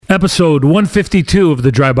Episode 152 of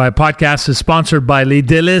the Drive-By Podcast is sponsored by Les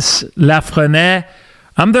Délices Lafrenais.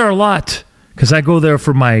 I'm there a lot because I go there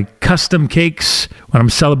for my custom cakes when I'm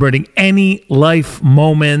celebrating any life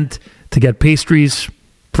moment, to get pastries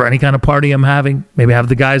for any kind of party I'm having. Maybe have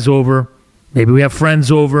the guys over. Maybe we have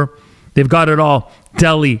friends over. They've got it all.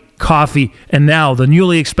 Deli, coffee, and now the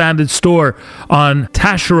newly expanded store on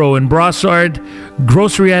Taschereau in Brossard.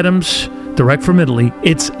 Grocery items direct from Italy.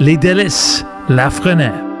 It's Les Délices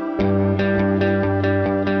Lafrenais.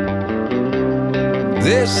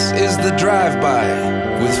 This is the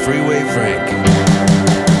Drive-By with Freeway Frank.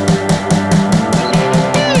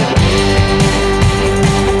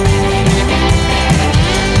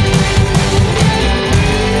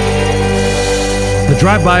 The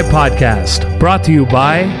Drive-By Podcast, brought to you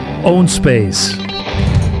by Own Space.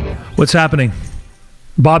 What's happening?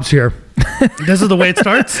 Bob's here. This is the way it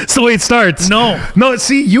starts? It's the way it starts. No.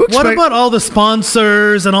 See, you expect... What about all the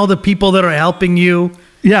sponsors and all the people that are helping you?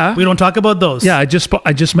 Yeah. We don't talk about those. Yeah, I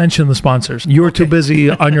just mentioned the sponsors. You were too busy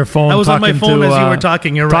on your phone. I was on my phone to, as you were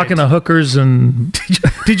talking. You're talking right. to hookers and...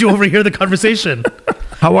 Did you overhear the conversation?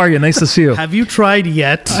 How are you? Nice to see you. Have you tried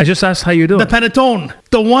yet I just asked how you doing. the Panettone,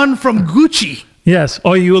 the one from Gucci? Yes.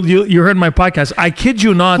 Oh, you heard my podcast. I kid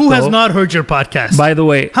you not, Who though. has not heard your podcast? By the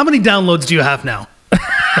way, How many downloads do you have now?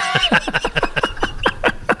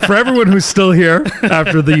 for everyone who's still here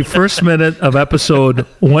after the first minute of episode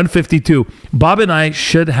 152, Bob and I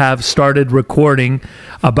should have started recording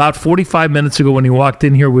about 45 minutes ago when he walked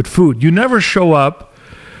in here with food. You never show up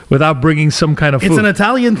without bringing some kind of food. It's an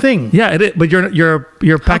Italian thing. Yeah, it is, but you're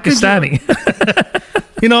Pakistani.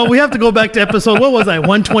 You know, we have to go back to episode, what was I,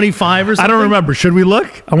 125 or something? I don't remember. Should we look?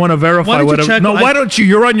 I want to verify. Why don't you whatever. check? No, why don't you?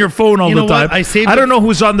 You're on your phone all You the know time. what? I don't know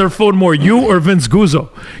who's on their phone more, you or Vince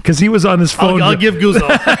Guzzo, because he was on his phone. I'll give Guzzo.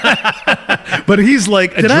 But he's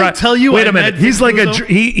like a Did I tell you Wait I a minute. met He's like Vince Guzzo?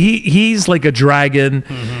 he's like a dragon.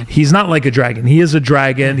 Mm-hmm. He's not like a dragon. He is a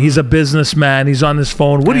dragon. He's a businessman. He's on his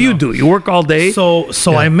phone. What do you do? You work all day? So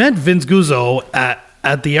I met Vince Guzzo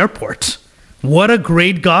at the airport. What a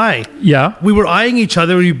great guy. Yeah. We were eyeing each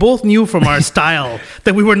other. We both knew from our style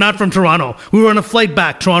that we were not from Toronto. We were on a flight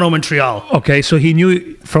back, Toronto-Montreal. Okay, so he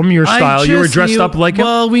knew from your style. You were dressed up like him?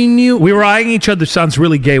 Well, we knew. We were eyeing each other. Sounds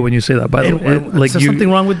really gay when you say that, by the way. Is there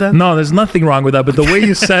something wrong with that? No, there's nothing wrong with that. But the way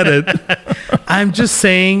you said it... I'm just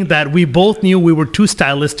saying that we both knew we were too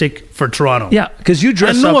stylistic for Toronto. Yeah, because you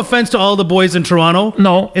dress And no up... offense to all the boys in Toronto.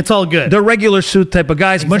 No. It's all good. They're regular suit type of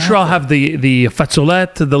guys. Montreal have the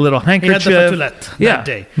fasolette, the little He had handkerchief. the fatulette that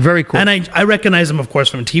day. Very cool. And I recognize him, of course,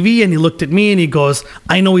 from TV, and he looked at me and he goes,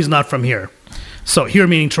 I know he's not from here. So here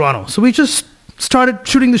meaning Toronto. So we just started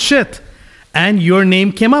shooting the shit. And your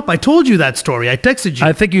name came up. I told you that story. I texted you.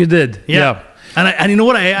 I think you did. Yeah. And you know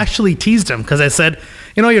what? I actually teased him because I said,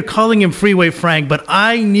 you know, you're calling him Freeway Frank, but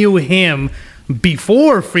I knew him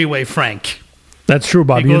before Freeway Frank. That's true,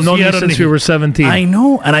 Bob. He You've goes, known "Yeah, me since we were 17. I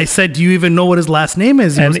know. And I said, do you even know what his last name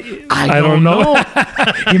is? He And goes, I don't know.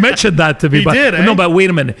 He mentioned that to me. He but, did, No, eh? but wait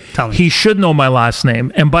a minute. Tell me. He should know my last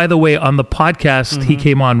name. And by the way, on the podcast he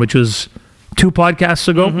came on, which was 2 podcasts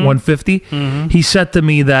ago, 150, he said to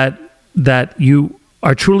me that you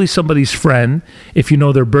are truly somebody's friend if you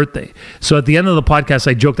know their birthday. So at the end of the podcast,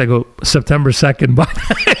 I joked, I go, September 2nd. But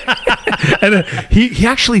and he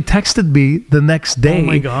actually texted me the next day Oh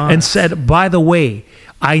my God. and said, by the way,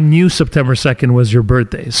 I knew September 2nd was your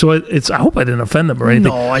birthday. So I hope I didn't offend him or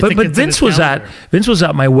anything. No, I but think but it's in Vince his was calendar. Vince was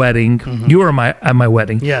at my wedding. You were at my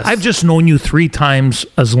wedding. Yes. I've just known you 3 times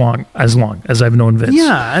as long as I've known Vince.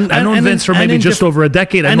 Yeah, and- I've known and- Vince for and maybe in just diff- over a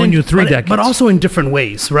decade. I've And known in- you 3 but- decades. But also in different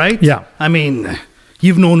ways, right? Yeah. I mean,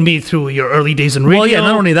 you've known me through your early days in radio. Well, yeah,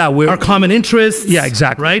 not only that, our common interests. Yeah,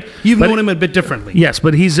 exactly. Right? You've But- known him a bit differently. Yes,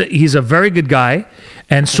 but he's a very good guy,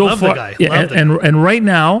 and so Love the far, guy. yeah, Love the and right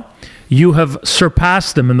now, you have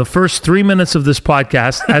surpassed him in the first 3 minutes of this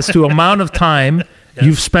podcast as to amount of time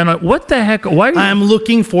you've spent on. What the heck? Why? I'm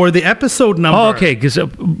looking for the episode number. Oh, okay, because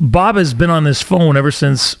Bob has been on his phone ever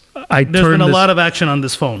since I There's turned. been a lot of action on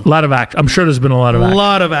this phone. I'm sure there's been a lot of A action.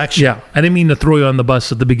 lot of action. Yeah, I didn't mean to throw you on the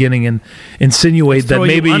bus at the begining and insinuate that Throw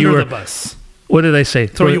maybe you under you were. the bus. What did I say?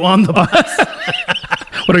 Throw you on the bus.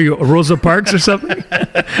 What are you, Rosa Parks or something?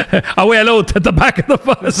 Oh wait, hello, at the back of the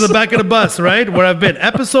bus. This is the back of the bus, right? Where I've been.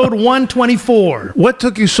 Episode 124. What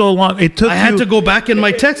took you so long? It took. I had to go back in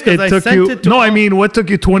my text because I sent it to No, I mean, what took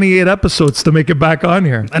you 28 episodes to make it back on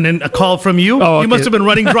here, And then a call from you. Oh, You must okay. have been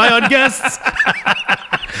running dry on guests.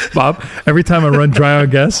 Bob? Every time I run dry on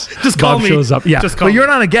guests, Just call Bob me. shows up. Yeah, Just call but you're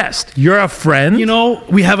me. not a guest. You're a friend. You know,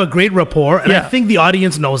 we have a great rapport, and Yeah. I think the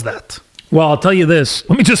audience knows that. Well, I'll tell you this.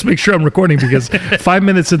 Let me just make sure I'm recording because 5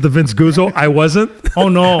 minutes into Vince Guzzo, I wasn't. Oh,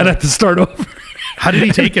 no. And I had to start over. How did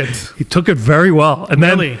he take it? He took it very well. And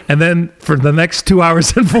Really? then for the next 2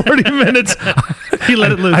 hours and 40 minutes, He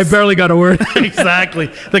let it loose. I barely got a word. Exactly.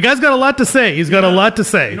 The guy's got a lot to say. He's got a lot to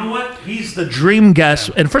say. You know what? He's the dream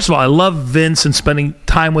guest. And first of all, I love Vince and spending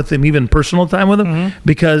time with him, even personal time with him,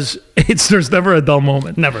 because there's never a dull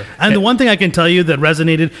moment. Never. And the one thing I can tell you that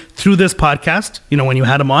resonated through this podcast, when you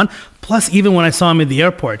had him on, plus even when I saw him at the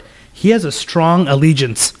airport, he has a strong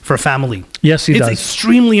allegiance for family. Yes, he does. It's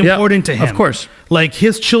extremely important to him. Of course. Like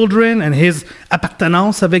his children and his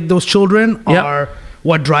appartenance avec those children Yeah. are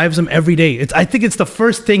what drives him every day. I think it's the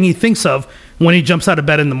first thing he thinks of when he jumps out of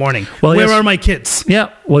bed in the morning. Well, Where yes. are my kids? Yeah.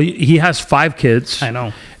 Well, he has 5 kids. I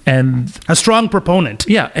know. And A strong proponent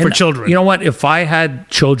yeah, and for children. You know what? If I had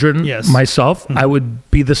children Yes. myself, I would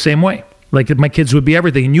be the same way. Like my kids would be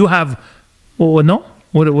everything. And you have, no?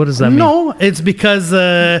 What does that mean? No, it's because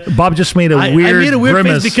Bob just made a weird I made a weird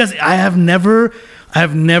grimace. face because I have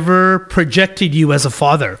never projected you as a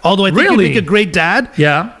father. Although I think Really? you make a great dad.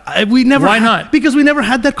 Yeah. We never. Why not? Because we never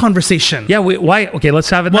had that conversation. Yeah. Why? Okay, let's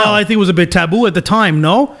have it Well, now. I think it was a bit taboo at the time.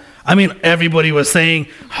 No. I mean, everybody was saying,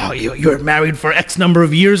 "Oh, you're married for X number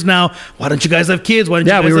of years now. Why don't you guys have kids? Why don't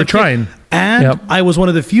Yeah, you guys we were have kids?" trying. And Yep. I was one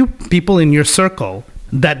of the few people in your circle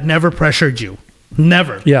that never pressured you.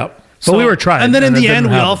 Never. yeah. But we were trying. And then in it the didn't end,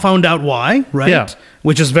 we happen. all found out why, right? Yeah.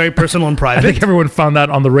 Which is very personal and I private. think everyone found that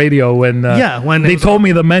on the radio when when it they was told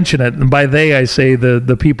me to mention it, and by they I say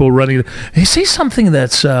the people running. Hey, say something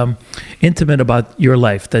that's intimate about your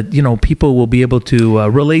life that people will be able to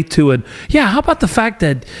relate to, and how about the fact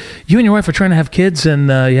that you and your wife are trying to have kids and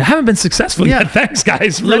you haven't been successful Yeah. yet? Thanks,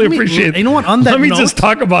 guys. Let Really me- appreciate it. you know what, on that let me note- just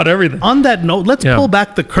talk about everything. On that note, let's Yeah. pull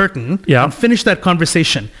back the curtain Yeah. and finish that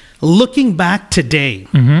conversation. Looking back today,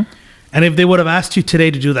 and if they would have asked you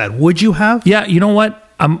today to do that, would you have? Yeah, you know what?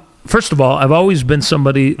 First of all, I've always been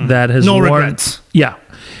somebody that has No worn- regrets. Yeah,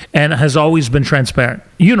 and has always been transparent.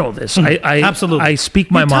 You know this. I Absolutely. I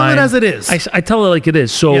speak my You tell mind it as it is. I tell it like it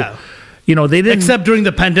is. So, Yeah. they didn't. Except during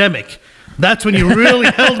the pandemic. That's when you really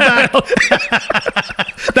held back.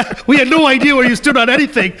 We had no idea where you stood on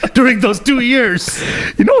anything during those 2 years.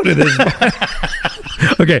 You know what it is.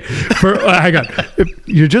 Okay, hang on. If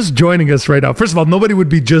you're just joining us right now. First of all, nobody would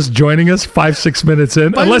be just joining us 5-6 minutes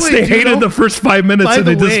in By the unless way, they do you hated know- the first 5 minutes By and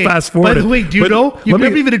the they just way, fast forward. By the way, do you know? You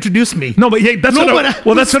never even introduced me. No, but that's No, what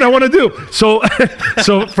but- that's what I want to do. So,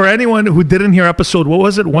 so for anyone who didn't hear episode, what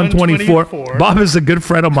was it? 124. 124. Bob is a good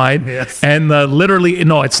friend of mine. Yes. And literally,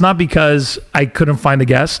 no, it's not because I couldn't find a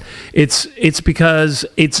guest. It's because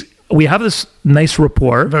we have this nice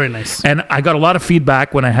rapport. Very nice. And I got a lot of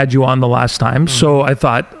feedback when I had you on the last time. So I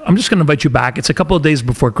thought, I'm just going to invite you back. It's a couple of days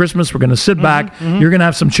before Christmas. We're going to sit back. You're going to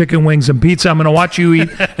have some chicken wings and pizza. I'm going to watch you eat.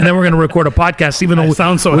 And then we're going to record a podcast. Even though I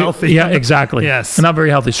sound so healthy. Yeah, exactly. Yes. Not very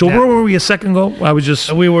healthy. So Yeah. where were we a second ago? I was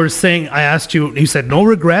just... We were saying, I asked you, you said no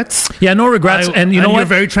regrets. Yeah, no regrets. And you know you're what?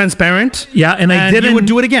 very transparent. Yeah, and I didn't... You would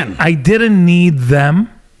do it again. I didn't need them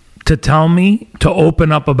to tell me to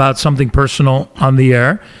open up about something personal on the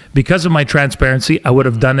air. Because of my transparency, I would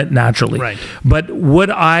have done it naturally. Right. But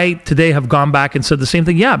would I today have gone back and said the same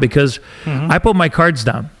thing? Yeah, because I put my cards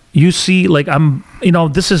down. You see, like I'm,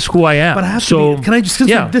 this is who I am. But I have so, to be, can I just,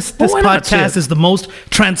 this Well, why not say podcast it? is the most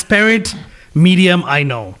transparent medium I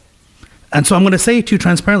know. And so I'm going to say it to you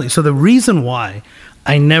transparently. So the reason why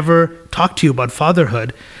I never talked to you about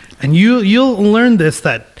fatherhood, and you'll learn this,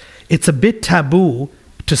 that it's a bit taboo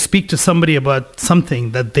to speak to somebody about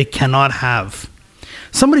something that they cannot have.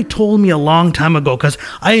 Somebody told me a long time ago, because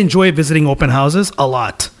I enjoy visiting open houses a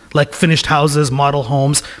lot, like finished houses, model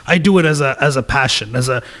homes. I do it as a passion, as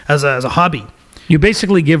a hobby. You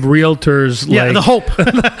basically give realtors like The hope.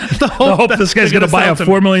 the hope this guy's going to buy a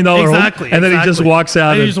 $4 million home, exactly, and then he just walks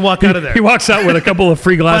out. And you just walk out of there. He walks out with a couple of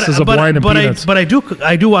free glasses of wine and peanuts. I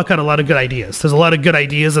do walk out a lot of good ideas. There's a lot of good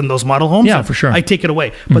ideas in those model homes. Yeah, and for sure. I take it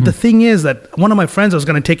away. But the thing is that one of my friends, I was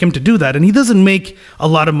going to take him to do that, and he doesn't make a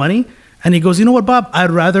lot of money. And he goes, you know what, Bob?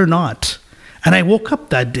 I'd rather not. And I woke up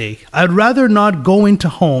that day. I'd rather not go into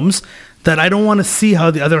homes that I don't want to see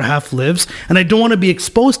how the other half lives. And I don't want to be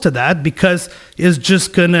exposed to that because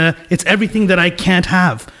it's everything that I can't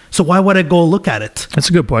have. So why would I go look at it? That's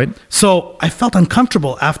a good point. So I felt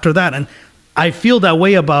uncomfortable after that. And I feel that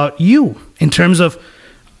way about you in terms of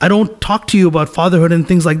I don't talk to you about fatherhood and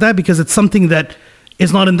things like that because it's something that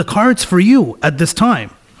is not in the cards for you at this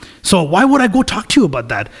time. So why would I go talk to you about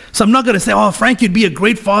that? So I'm not going to say, oh, Frank, you'd be a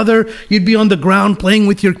great father. You'd be on the ground playing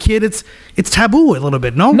with your kid. It's taboo a little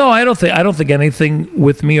bit, no? No, I don't think anything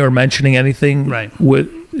with me or mentioning anything Right.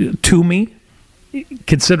 to me,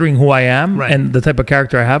 considering who I am Right. and the type of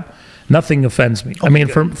character I have, Nothing offends me. I mean,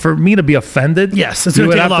 good. for me to be offended, Yes, it's you gonna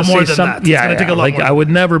would take a have lot to more say than that. It's Yeah, gonna take a lot like more I than would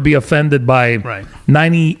never be offended by Right.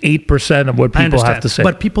 98% of what I people understand. have to say.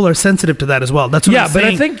 But people are sensitive to that as well. That's what Yeah, I'm but I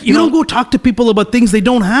saying. think, you don't go talk to people about things they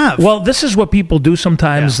don't have. well, this is what people do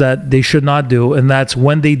sometimes Yeah. that they should not do, and that's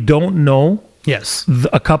when they don't know yes.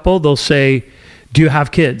 a couple, they'll say, "Do you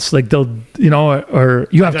have kids?" Like they'll, or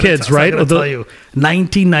you have kids, right? I Or gotta they'll- tell you,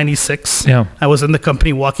 1996. Yeah. I was in the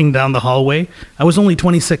company walking down the hallway. I was only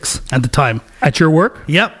 26 at the time. At your work?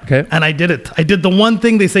 Yep. Okay. And I did it. I did the one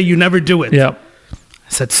thing they say you never do it. Yeah. I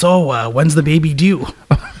said, so when's the baby due?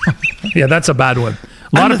 Yeah, that's a bad one.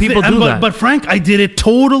 A lot And of the people thi- do but, that. But Frank, I did it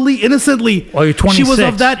totally innocently. Well, you're She was 26.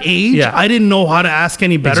 of that age. Yeah. I didn't know how to ask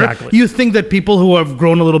any better. Exactly. You think that people who have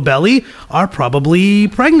grown a little belly are probably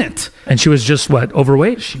pregnant. And she was just what,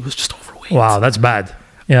 overweight? She was just overweight. Wow, that's bad.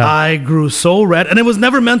 Yeah. I grew so red. And it was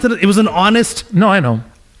never meant to, it was an honest, No, I know.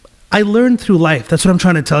 I learned through life. That's what I'm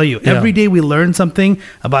trying to tell you. Yeah. Every day we learn something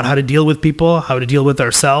about how to deal with people, how to deal with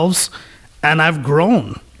ourselves. And I've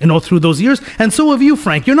grown, through those years. And so have you,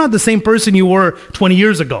 Frank. You're not the same person you were 20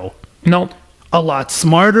 years ago. No. A lot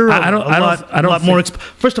smarter. I don't a lot more.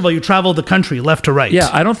 First of all, you traveled the country left to right. Yeah,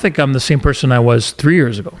 I don't think I'm the same person I was 3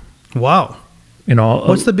 years ago. Wow.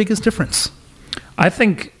 What's the biggest difference? I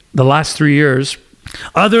think the last 3 years,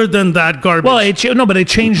 Other than that garbage. well, but it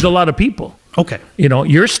changed a lot of people. okay.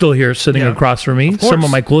 You're still here sitting Yeah. across from me. Of course. Some of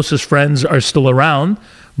my closest friends are still around,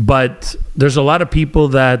 but there's a lot of people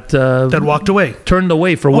that That walked away. turned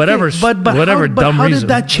away for Okay, whatever how, dumb how reason. did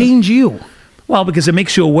that change you? Well, because it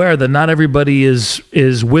makes you aware that not everybody is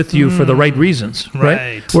with you for the right reasons, right?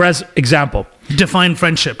 right. Whereas, example, Define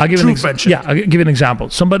friendship. I'll give True an friendship. Yeah, I'll give you an example.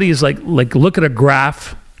 Somebody is like look at a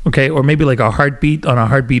graph, okay, or maybe like a heartbeat on a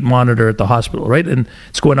heartbeat monitor at the hospital, right? And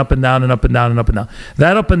it's going up and down and up and down and up and down.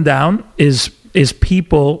 That up and down is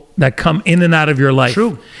people that come in and out of your life.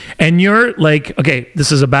 True. And you're like, okay, this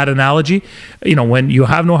is a bad analogy. When you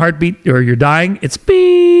have no heartbeat or you're dying, it's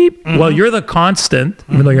beep. Well, you're the constant,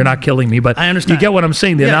 even though you're not killing me, but I understand. you get what I'm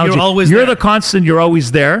saying. The Yeah, analogy. you're always You're there. the constant, you're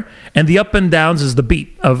always there. And the up and downs is the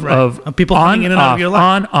beat of Of people on, coming in and out of off, your life.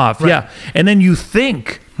 on, off. Right. Yeah. And then you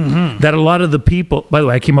think that a lot of the people, by the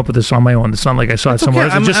way, I came up with this on my own. It's not like I saw it somewhere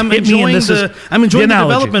Okay, else. It just I'm hit me, and enjoying this is I'm enjoying the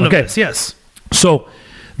analogy. development Okay. of this. Yes. So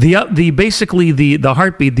basically the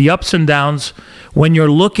heartbeat, the ups and downs, when you're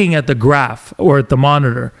looking at the graph or at the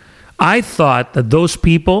monitor, I thought that those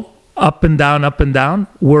people up and down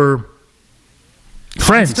were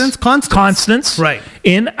friends. Constants. Right.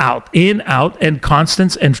 In, out, and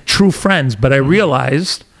constants and true friends. But I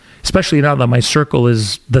realized, especially now that my circle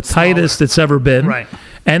is the tightest it's ever been, Right.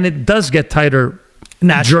 and it does get tighter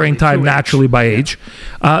Naturally, during time, through age. naturally by age,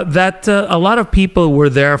 that a lot of people were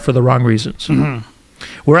there for the wrong reasons.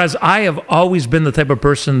 Whereas I have always been the type of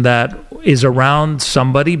person that is around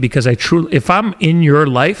somebody because if I'm in your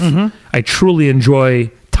life, I truly enjoy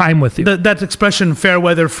time with you. That expression, fair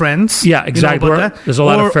weather friends. Yeah, exactly. You know about that? There's a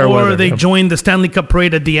lot of fair weather, Or they yeah. joined the Stanley Cup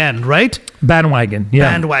parade at the end, right? Bandwagon, yeah.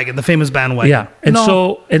 Bandwagon, the famous bandwagon. Yeah.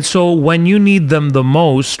 And so when you need them the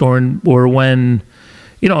most or when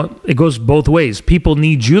it goes both ways. People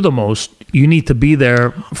need you the most. You need to be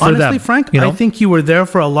there for them. Honestly, Frank, I think you were there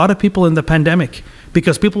for a lot of people in the pandemic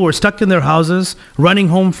because people were stuck in their houses, running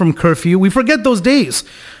home from curfew. We forget those days.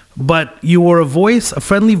 But you were a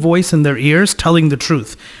friendly voice in their ears telling the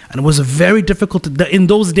truth. And it was very difficult in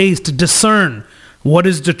those days to discern what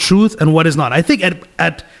is the truth and what is not. I think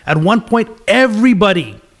at one point,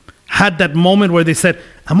 everybody had that moment where they said,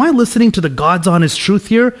 am I listening to the God's honest truth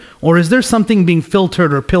here? Or is there something being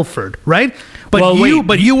filtered or pilfered, right? But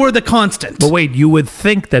you were the constant. But wait, you would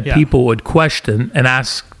think that Yeah. people would question and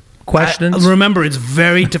ask questions. Remember, it's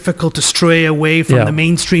very difficult to stray away from Yeah. the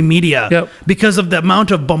mainstream media Yep. because of the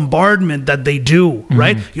amount of bombardment that they do,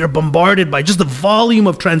 right? You're bombarded by just the volume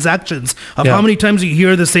of transactions of Yeah. how many times you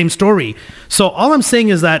hear the same story. So all I'm saying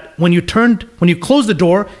is that when you closed the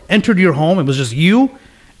door, entered your home, it was just you,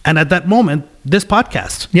 and at that moment, this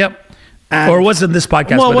podcast. Yep. And- or wasn't this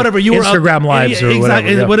podcast? Well, but whatever you were Instagram lives or exactly, whatever.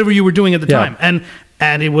 Yeah. whatever you were doing at the Yeah. time,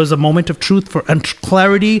 and it was a moment of truth and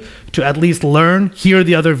clarity to at least learn, hear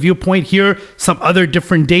the other viewpoint, hear some other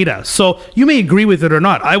different data. So you may agree with it or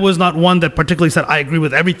not. I was not one that particularly said I agree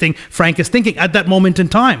with everything Frank is thinking at that moment in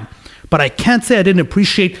time. But I can't say I didn't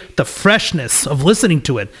appreciate the freshness of listening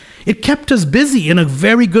to it. It kept us busy in a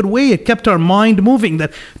very good way. It kept our mind moving.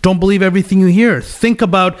 That don't believe everything you hear. Think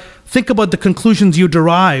about the conclusions you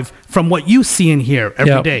derive from what you see and hear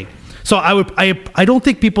every day. Yep. So I don't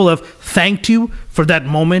think people have thanked you for that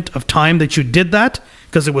moment of time that you did that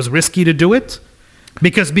because it was risky to do it.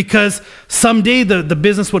 Because someday the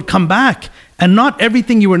business would come back and not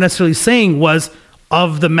everything you were necessarily saying was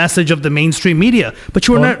of the message of the mainstream media. But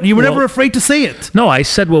you were never afraid to say it. No, I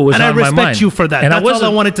said what was And on I my mind. respect you for that. And That's all I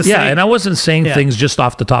wanted to say. Yeah, and I wasn't saying things just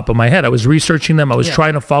off the top of my head. I was researching them. I was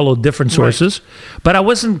trying to follow different sources, but I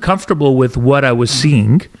wasn't comfortable with what I was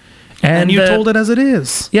seeing. And you told it as it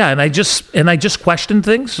is. Yeah, and I just questioned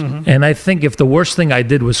things. And I think if the worst thing I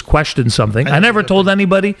did was question something, I never told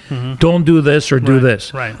anybody, don't do this or do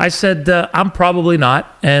this. Right. I said, I'm probably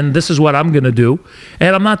not, and this is what I'm going to do.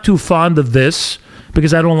 And I'm not too fond of this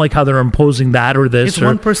because I don't like how they're imposing that or this. It's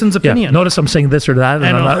one person's opinion. Yeah, notice I'm saying this or that.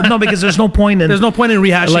 I know. No, because there's no point in... There's no point in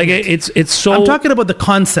rehashing like it. It's so... I'm talking about the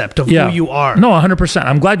concept of who you are. No, 100%.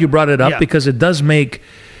 I'm glad you brought it up Yeah. because it does make...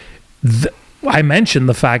 I mentioned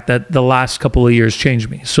the fact that the last couple of years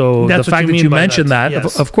changed me. So That's the what fact you that mean you by mentioned that, that,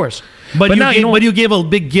 yes. of course. But now, you gave a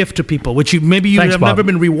big gift to people, which you Thanks, have Bob. never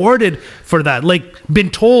been rewarded for that. Like,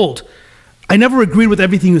 been told. I never agreed with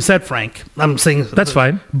everything you said, Frank. I'm saying... That's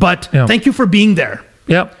fine. But Yeah. thank you for being there.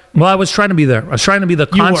 Yeah. Well, I was trying to be there. I was trying to be the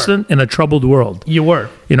You were. constant in a troubled world. You were.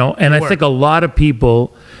 And I were. think a lot of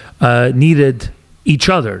people needed each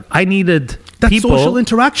other. I needed That's people. social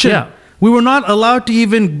interaction. Yeah. We were not allowed to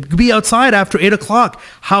even be outside after 8 o'clock.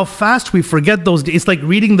 How fast we forget those days. It's like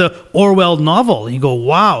reading the Orwell novel. You go,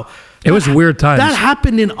 wow. It was weird times. That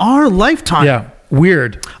happened in our lifetime. Yeah.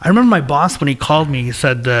 Weird. I remember my boss when he called me, he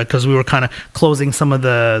said, because we were kind of closing some of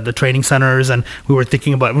the training centers and we were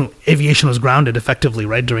thinking about, aviation was grounded effectively,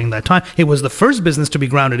 right, during that time. It was the first business to be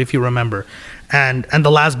grounded, if you remember, and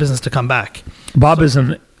the last business to come back. Bob is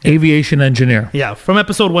an aviation engineer. Yeah, from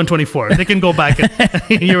episode 124. They can go back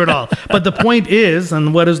and hear it all. But the point is,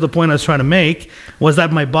 and what is the point I was trying to make, was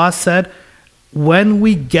that my boss said, when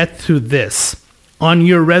we get through this, on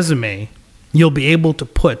your resume, you'll be able to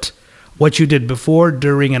put what you did before,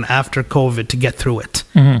 during, and after COVID to get through it.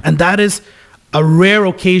 And that is a rare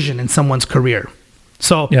occasion in someone's career.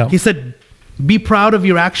 So he said, be proud of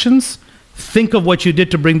your actions. Think of what you did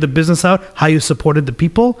to bring the business out, how you supported the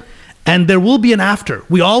people. And there will be an after.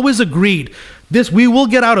 We always agreed we will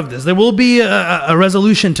get out of this. There will be a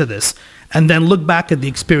resolution to this. And then look back at the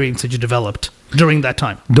experience that you developed during that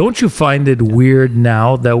time. Don't you find it weird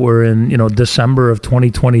now that we're in, December of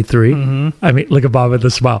 2023? I mean, look at Bob with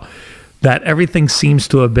the smile. That everything seems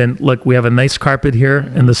to have been, look, we have a nice carpet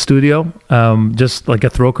here in the studio, just like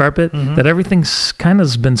a throw carpet, that everything's kind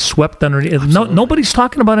of been swept underneath. Nobody's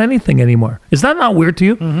talking about anything anymore. Is that not weird to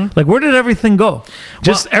you? Like, where did everything go?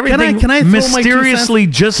 Just everything can I throw mysteriously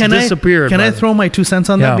disappeared. Can I throw my 2 cents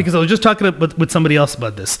on Yeah. that? Because I was just talking with somebody else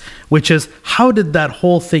about this, which is, how did that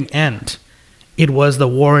whole thing end? It was the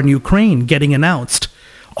war in Ukraine getting announced.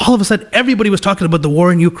 All of a sudden, everybody was talking about the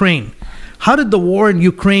war in Ukraine. How did the war in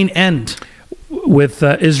Ukraine end? With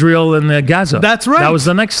Israel and Gaza. That's right. That was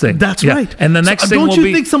the next thing. That's Yeah. right. And the next thing don't will you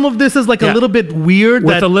be... think some of this is like Yeah. a little bit weird?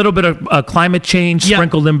 with a little bit of climate change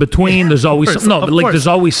sprinkled in between. There's always there's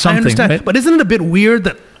always I something. understand. Right? But isn't it a bit weird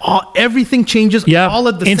that everything changes all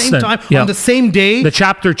at the instant. same time Yeah. on the same day? The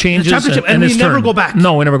chapter changes, and we it's never turned. go back.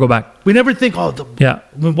 No, we never go back. We never think, what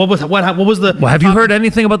was the? Well, have you heard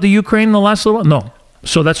anything about the Ukraine in the last little while? No.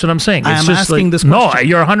 So that's what I'm saying. I It's am just asking like, this no, question.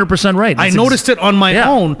 you're 100% right. I It's noticed it on my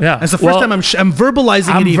own. Yeah. It's the first time I'm verbalizing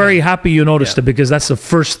it. I'm very happy you noticed it because that's the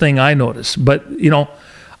first thing I noticed. But,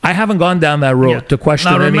 I haven't gone down that road to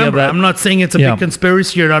question now, any of that. I'm not saying it's a big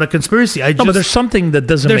conspiracy or not a conspiracy. No, but there's something that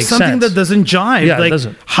doesn't make sense. There's something that doesn't jive. Yeah, it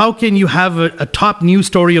doesn't. How can you have a top news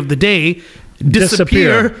story of the day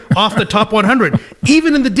disappear off the top 100?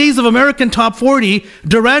 Even in the days of American Top 40,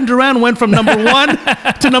 Duran went from number 1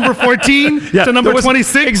 to number 14 to number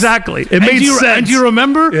 26. Exactly. It made sense. And do you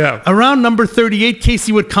remember? Yeah. Around number 38,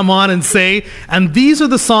 Casey would come on and say, and these are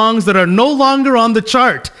the songs that are no longer on the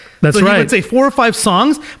chart. That's so right. He would say 4 or 5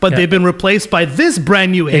 songs, but they've been replaced by this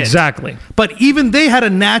brand new hit. Exactly. But even they had a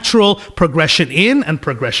natural progression in and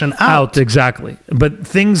progression out. Exactly. But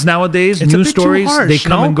things nowadays, It's a news bit too stories, harsh, they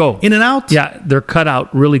come and go. In and out. Yeah, they're cut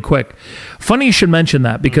out really quick. Funny you should mention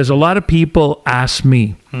that because a lot of people ask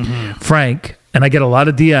me, Frank, and I get a lot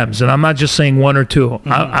of DMs, and I'm not just saying 1 or 2.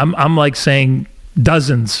 I'm like saying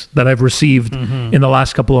dozens that I've received in the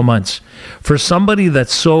last couple of months. For somebody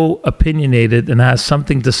that's so opinionated and has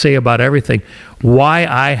something to say about everything, why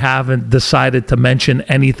I haven't decided to mention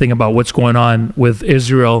anything about what's going on with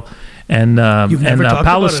Israel and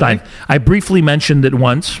Palestine. About it, I briefly mentioned it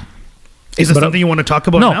once. Is it something you want to talk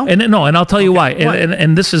about now? And I'll tell you why.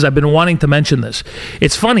 And this is, I've been wanting to mention this.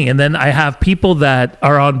 It's funny. And then I have people that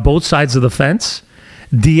are on both sides of the fence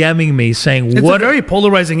DMing me saying, it's a very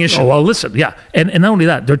polarizing issue. Oh, well, listen, yeah. And not only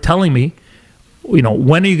that, they're telling me,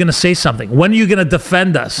 when are you going to say something? When are you going to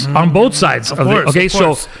defend us on both sides? Of course.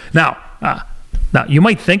 So now, Now, you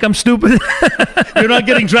might think I'm stupid. You're not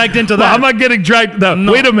getting dragged into that. No, I'm not getting dragged.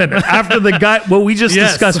 No. Wait a minute. After the guy, what we just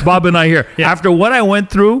discussed, Bob and I here, after what I went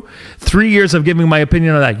through, 3 years of giving my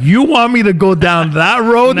opinion on that, you want me to go down that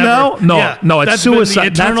road now? No, it's that's suicide.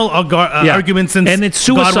 Been the eternal argument since and it's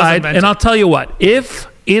God was suicide. invented. And I'll tell you what, if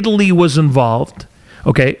Italy was involved,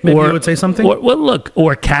 okay, Maybe you would say something?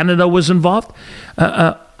 Or Canada was involved.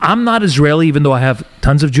 I'm not Israeli, even though I have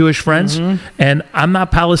tons of Jewish friends, and I'm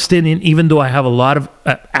not Palestinian, even though I have a lot of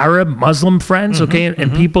Arab Muslim friends, okay,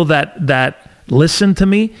 and people that listen to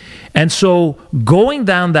me. And so going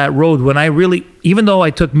down that road, when I really, even though I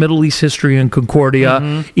took Middle East history in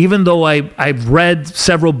Concordia, even though I've read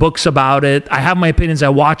several books about it, I have my opinions. I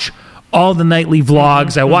watch all the nightly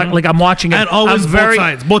vlogs. I watch, like I'm watching it. And always both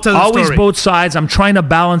sides of the always story. both sides. I'm trying to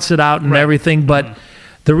balance it out and everything. But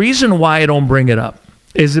the reason why I don't bring it up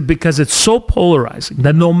is it because it's so polarizing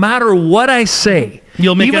that no matter what I say,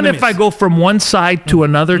 you'll make even enemies. if I go from one side to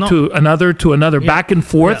another, to another, back and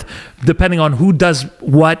forth, depending on who does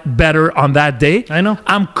what better on that day, I know.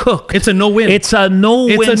 I'm cooked. It's a no-win. It's a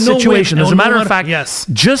no-win situation. As a matter of fact, yes.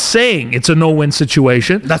 just saying it's a no-win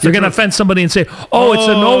situation, That's you're the going to truth. offend somebody and say, "Oh, it's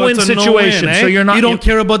a no-win it's a situation." no-win, eh? So you're not. You don't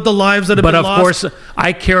care about the lives that have But been of lost. course,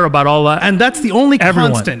 I care about all that. And that's the only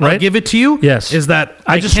Everyone, constant. right? I'll give it to you. Yes. Is that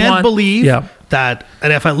I I just can't want- believe yeah. that,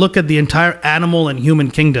 and if I look at the entire animal and human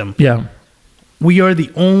kingdom, Yeah. we are the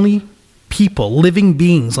only people, living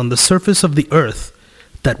beings on the surface of the earth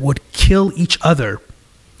that would kill each other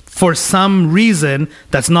for some reason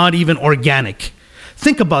that's not even organic.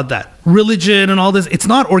 Think about that. Religion and all this, it's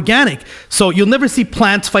not organic. So you'll never see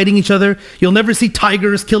plants fighting each other. You'll never see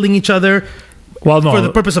tigers killing each other Well, no. for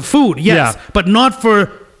the purpose of food, yes, Yeah. but not for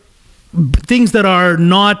things that are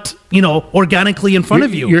not, organically in front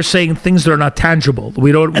of you. You're saying things that are not tangible.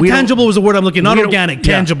 We don't. And tangible was the word I'm looking, not we don't- organic,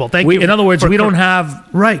 yeah. tangible. Thank We- you. In other words, we don't have.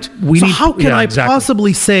 Right. We so need- how can yeah, I exactly.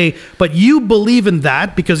 possibly say, but you believe in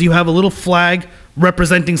that because you have a little flag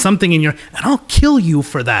representing something in your, and I'll kill you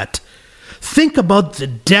for that. Think about the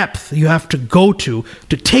depth you have to go to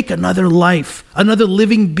take another life, another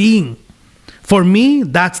living being. For me,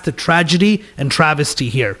 that's the tragedy and travesty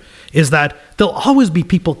here, is that there'll always be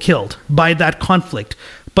people killed by that conflict,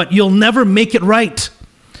 but you'll never make it right.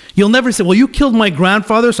 You'll never say, well, you killed my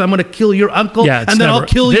grandfather, so I'm going to kill your uncle, Yeah, it's and then never- I'll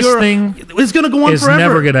kill this your... thing It's going to go on It's forever.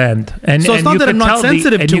 never going to end. And So it's and not you that I'm could not tell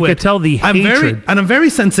sensitive and to you it. could tell the hatred. I'm very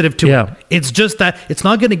sensitive to Yeah. it. It's just that it's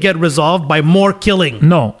not going to get resolved by more killing.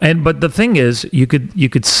 No, but the thing is, you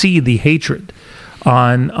could see the hatred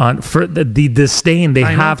on for the disdain they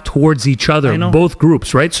I know. have towards each I other, know. both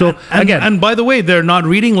groups, right? So again, And by the way, they're not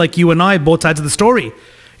reading like you and I, both sides of the story.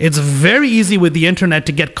 It's very easy with the internet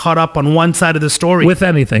to get caught up on one side of the story. with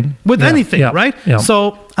anything, With Yeah, anything, yeah, right? Yeah.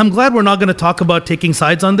 So I'm glad we're not going to talk about taking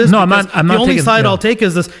sides on this. No, I'm because not- I'm not The only taking- side yeah. I'll take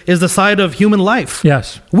is the side of human life.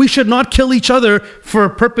 Yes. We should not kill each other for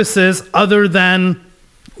purposes other than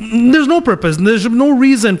there's no purpose. There's no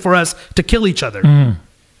reason for us to kill each other.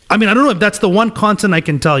 I mean, I don't know if that's the one constant I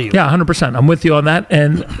can tell you. Yeah, 100%. I'm with you on that.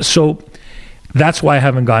 And so that's why I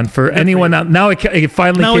haven't gone. For anyone out, now it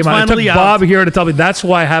finally Now came it's out. It took finally out. Bob here to tell me that's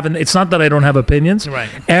why I haven't. It's not that I don't have opinions. Right.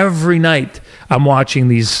 Every night I'm watching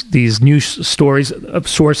these news stories of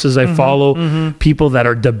sources I follow, people that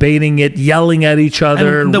are debating it, yelling at each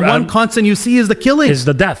other. And the one constant you see is the killing. is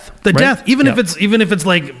the death. The right? death, even Yeah. if it's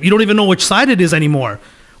like you don't even know which side it is anymore.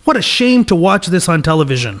 What a shame to watch this on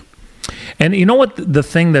television. And you know what? The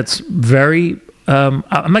thing that's very, I'm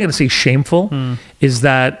not going to say shameful, is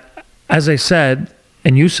that, as I said,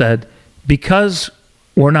 and you said, because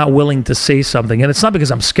we're not willing to say something, and it's not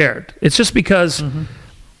because I'm scared. It's just because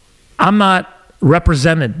I'm not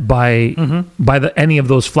represented by any of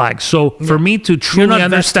those flags. So for me to truly not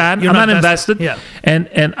vested. understand, You're I'm not not vested. invested, Yeah.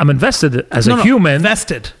 and I'm invested as a human.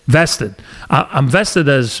 vested. Vested. I'm vested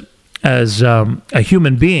as a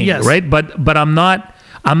human being, Yes. right? But I'm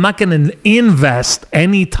not going to invest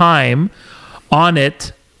any time on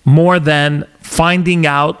it more than finding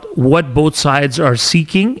out what both sides are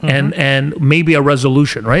seeking and maybe a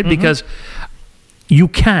resolution, right? Because you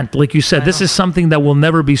can't, like you said, this is something that will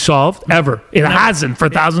never be solved ever. It hasn't for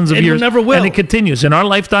thousands of And it years, never will. and it continues in our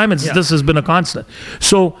lifetime. This has been a constant.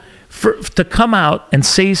 So to come out and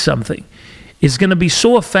say something is going to be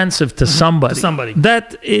so offensive to somebody,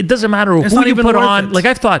 that it doesn't matter It's who not you even put worth on. it. Like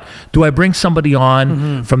I've thought, do I bring somebody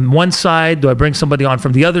on from one side? Do I bring somebody on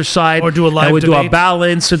from the other side? Or do a live and we do a debate?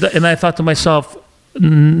 balance? And I thought to myself,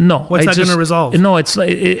 no. What's that gonna resolve? No, it's and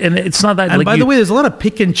it's not that. And like by the way, there's a lot of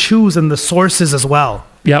pick and choose in the sources as well,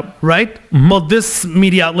 yep. right? Well, this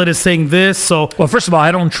media outlet is saying this, so Well, first of all,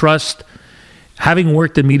 I don't trust. Having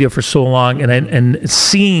worked in media for so long and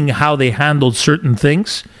seeing how they handled certain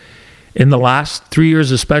things, in the last 3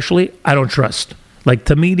 years especially, I don't trust. Like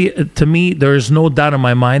to me, there is no doubt in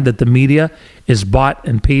my mind that the media is bought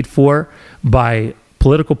and paid for by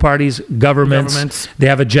political parties, governments. They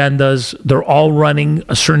have agendas. They're all running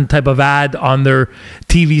a certain type of ad on their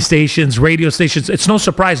TV stations, radio stations. It's no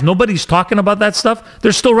surprise. Nobody's talking about that stuff.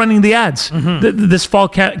 They're still running the ads. This fall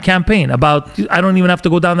campaign about, I don't even have to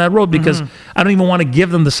go down that road because I don't even want to give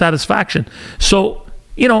them the satisfaction. So,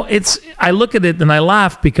 I look at it and I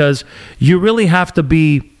laugh because you really have to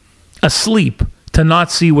be asleep to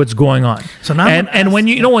not see what's going on. So now and when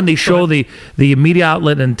when they show the media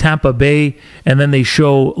outlet in Tampa Bay and then they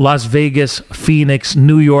show Las Vegas, Phoenix,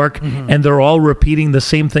 New York, and they're all repeating the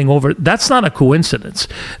same thing over, that's not a coincidence.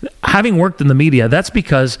 Having worked in the media, that's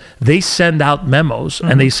because they send out memos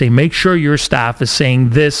and they say, make sure your staff is saying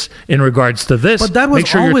this in regards to this. But that was make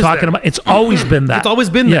sure always you're talking about. It's always been that. It's always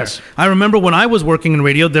been there. Yes. I remember when I was working in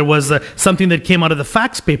radio, there was something that came out of the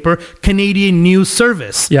fax paper, Canadian News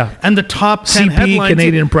Service. Yeah. And the top 10 CP, headlines.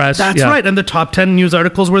 Canadian Press. That's right. And the top 10 news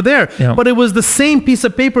articles were there. Yeah. But it was the same piece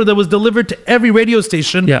of paper that was delivered to every radio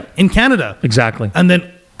station in Canada. Exactly. And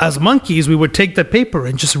then as monkeys, we would take that paper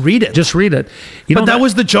and just read it. But that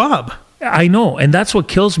was the job. I know. And that's what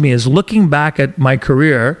kills me is looking back at my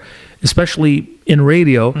career, especially in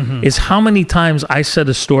radio, is how many times I said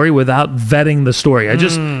a story without vetting the story. I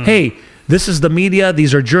just, hey, this is the media.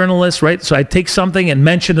 These are journalists, right? So I take something and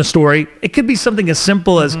mention a story. It could be something as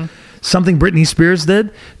simple as something Britney Spears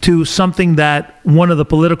did to something that one of the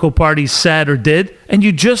political parties said or did. And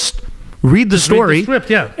you just read the story. Read the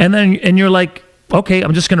script, And you're like, okay,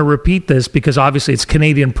 I'm just going to repeat this because obviously it's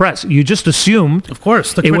Canadian press. You just assumed. Of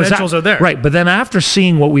course, the credentials are there. Right, but then after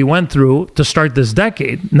seeing what we went through to start this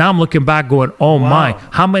decade, now I'm looking back going, oh my,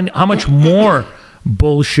 how much more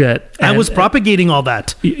bullshit. I was propagating all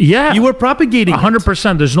that. Yeah. You were propagating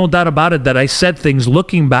 100%. There's no doubt about it that I said things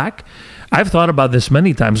looking back. I've thought about this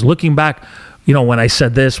many times. Looking back, when I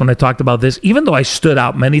said this, when I talked about this, even though I stood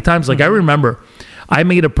out many times, like I remember I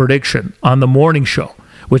made a prediction on the morning show,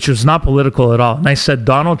 which was not political at all. And I said,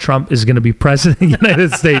 Donald Trump is going to be president of the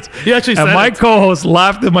United States. You actually said and my co-host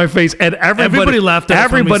laughed in my face. And everybody laughed.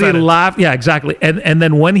 Everybody laughed. Yeah, exactly. And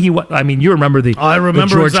then when he went, I mean, you remember the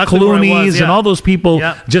George exactly Clooney's and all those people,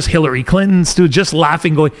 just Hillary Clinton's too, just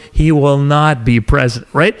laughing, going, he will not be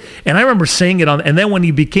president, right? And I remember saying it and then when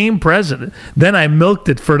he became president, then I milked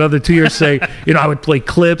it for another 2 years, say, I would play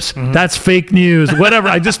clips, that's fake news, whatever.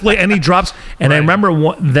 I just play any drops. And I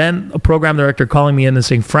remember then a program director calling me in and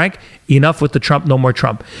saying, Frank, enough with the Trump, no more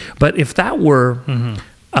Trump. But if that were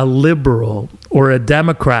a liberal or a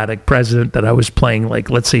Democratic president that I was playing,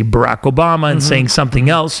 like let's say Barack Obama and saying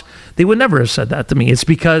something else, they would never have said that to me. It's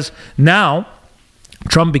because now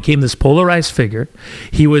Trump became this polarized figure.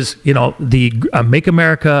 He was, the Make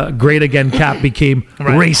America Great Again cap became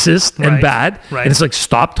racist and bad. Right. And it's like,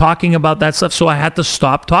 stop talking about that stuff. So I had to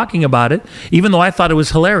stop talking about it, even though I thought it was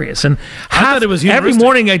hilarious. And I thought it was every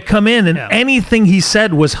morning I'd come in and anything he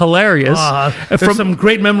said was hilarious. There's some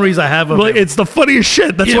great memories I have of him. It's the funniest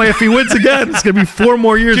shit. That's why if he wins again, it's going to be 4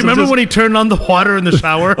 more years. Do you remember when he turned on the water in the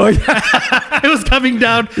shower? It was coming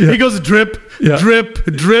down. He goes, drip, drip,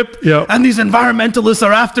 drip. And these environmentalists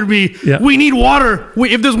are after me. We need water.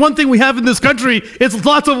 If there's one thing we have in this country, it's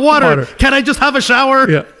lots of water. Can I just have a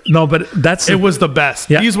shower? No, but it was the best.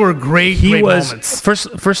 These were great moments.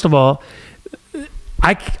 First of all,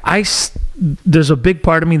 there's a big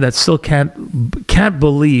part of me that still can't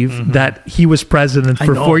believe that he was president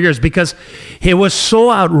for 4 years because it was so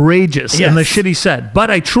outrageous and the shit he said. But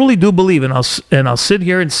I truly do believe, and I'll sit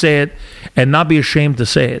here and say it and not be ashamed to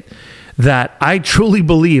say it, that I truly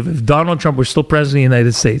believe if Donald Trump were still president of the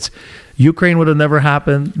United States, Ukraine would have never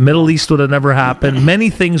happened, Middle East would have never happened,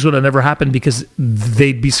 many things would have never happened because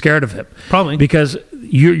they'd be scared of him. Probably. Because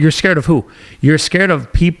you're scared of who? You're scared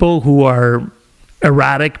of people who are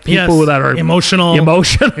erratic, people that are emotional,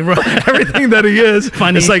 everything that he is.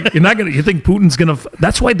 Funny. It's like you think Putin's gonna.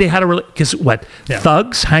 That's why they had because what?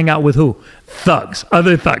 Thugs hang out with who? Thugs,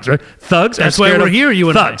 other thugs, right? Thugs. That's why we're here. You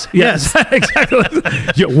and thugs. I. Yes,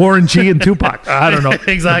 exactly. Warren G and Tupac. I don't know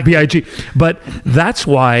exactly. B.I.G. But that's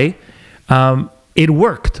why. It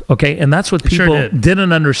worked, okay? And that's what people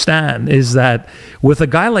didn't understand is that with a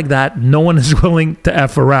guy like that, no one is willing to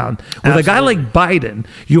F around. With a guy like Biden,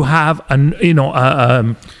 you have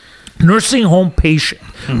a nursing home patient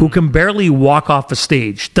who can barely walk off a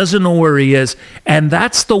stage, doesn't know where he is, and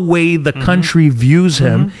that's the way the country views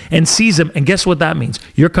him and sees him. And guess what that means?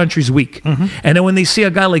 Your country's weak. And then when they see a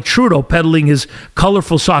guy like Trudeau peddling his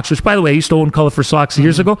colorful socks, which by the way, I used to own colorful socks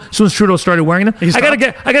years ago. As soon as Trudeau started wearing them, I gotta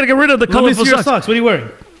get rid of the colorful socks. What are you wearing?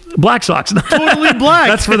 Black Sox. Totally black.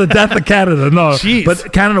 That's for the death of Canada. No, Jeez.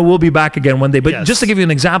 but Canada will be back again one day. But Yes. just to give you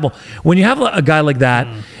an example, when you have a guy like that,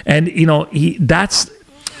 and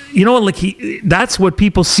that's what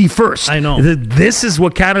people see first. I know. This is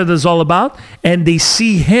what Canada is all about, and they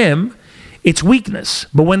see him. It's weakness,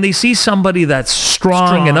 but when they see somebody that's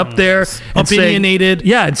strong and up there, and opinionated,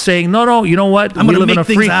 and saying, no, you know what? I'm We gonna live in make a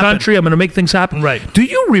free things happen. country. I'm going to make things happen. Right. Do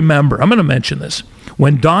you remember? I'm going to mention this.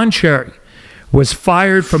 When Don Cherry was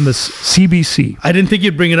fired from the CBC. I didn't think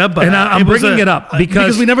you'd bring it up, but And I'm bringing it up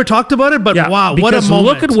because we never talked about it. But wow, what a because moment!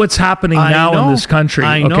 look at what's happening I now know. in this country.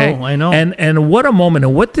 I know, okay? I know. And what a moment!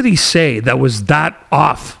 And what did he say that was that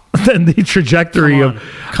off than the trajectory Come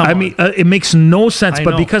on. I mean, it makes no sense. I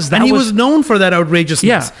But know. because that and he was known for that outrageousness.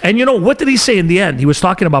 yeah. And you know what did he say in the end? He was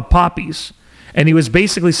talking about poppies, and he was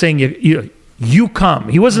basically saying you come.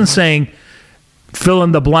 He wasn't saying fill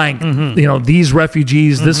in the blank, these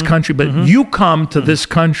refugees, this country, but you come to this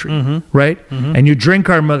country, right? And you drink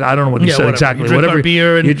our milk. I don't know what he said whatever. exactly. You drink our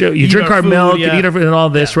beer and you eat drink our our food, milk yeah. and eat everything and all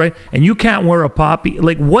this, right? And you can't wear a poppy.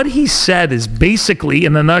 Like what he said is basically,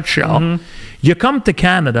 in a nutshell, you come to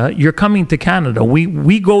Canada, you're coming to Canada.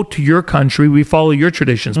 We go to your country, we follow your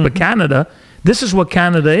traditions, but Canada. This is what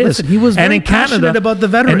Canada is. Listen, he was very passionate about the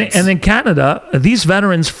veterans. And in Canada, these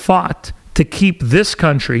veterans fought to keep this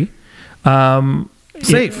country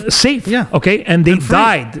safe. Yeah. Okay. And they And free.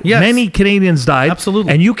 died. Yes. Many Canadians died.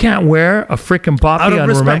 Absolutely. And you can't wear a freaking poppy Out of on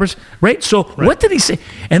respect. Remembers. Right. So what did he say?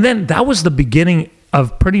 And then that was the beginning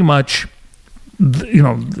of pretty much,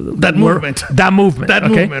 That movement. That movement. That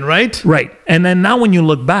okay? movement, right? Right. And then now when you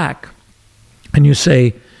look back and you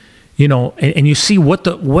say, and you see what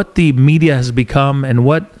the media has become and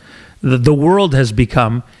what the world has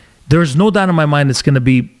become, there's no doubt in my mind there's going to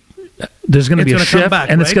be a gonna come shift, back,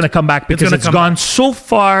 and it's right? going to come back because gonna it's come gone back. so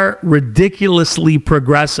far ridiculously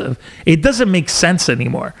progressive. It doesn't make sense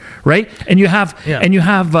anymore, right? And you have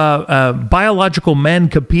biological men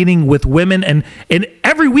competing with women, and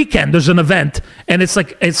every weekend there's an event, and it's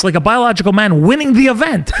like a biological man winning the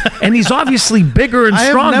event, and he's obviously bigger and I have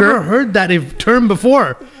stronger. never heard that term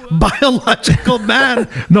before. Biological man.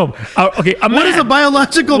 No, okay. What is a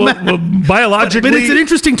biological man? Well, biologically, But it's an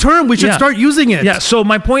interesting term. We should Yeah. start using it. Yeah. So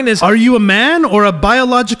my point is, Are you a man or a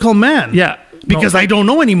biological man? yeah, Because I don't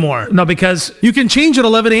know anymore. no, because You can change at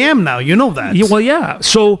 11 a.m. now. You know that. yeah.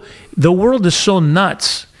 So the world is so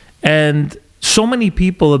nuts, and so many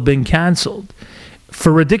people have been canceled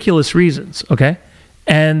for ridiculous reasons. Okay,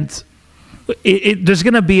 and there's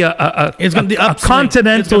going to be a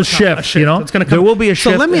continental shift. You know, It's gonna come. There will be a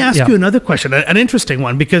shift. So let me ask Yeah. you another question, an interesting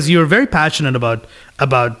one, because you're very passionate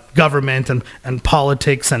about government and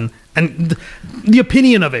politics and the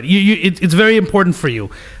opinion of it. It's very important for you.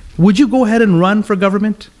 Would you go ahead and run for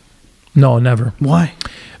government? No, never. Why?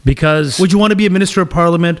 Because Would you want to be a minister of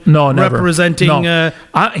parliament? No, never. Representing No. your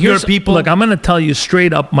Here's- people? Look, I'm going to tell you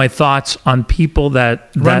straight up my thoughts on people that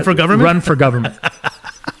Run for government? Run for government.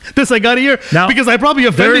 This I got to hear Now, because I probably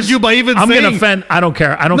offended there's- you by even I'm saying. going to offend. I don't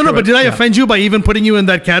care. I don't. No, care but did I yeah. offend you by even putting you in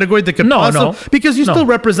that category? That could No, possibly, no. because you No. still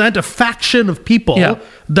represent a faction of people Yeah.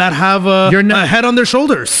 that have You're not- a head on their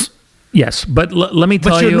shoulders. Yes, but let me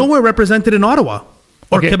tell But you're you. nowhere represented in Ottawa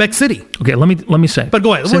or Okay. Quebec City. Okay, let me say. But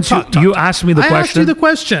go ahead. Since Talk. you asked me the I question. asked you the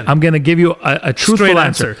question. I'm going to give you a truthful Straight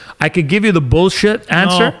answer. answer. I could give you the bullshit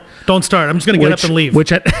answer. No, don't start. I'm just going to get up and leave.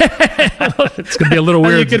 Which it's going to be a little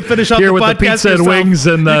And weird. you can finish off here the with podcast the pizza and yourself. wings,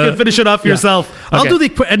 and you can finish it off yeah. yourself. I'll Okay. do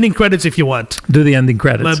the ending credits if you want. Do the ending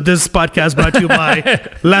credits. This podcast brought to you by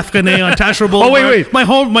La Frenée on Taschereau Boulevard. wait. My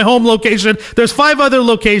home location. There's 5 other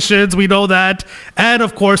locations. We know that, and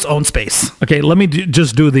of course, Own Space. Okay, let me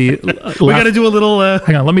just do the. We got to do a little.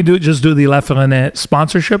 Hang on, let me just do the La Frenée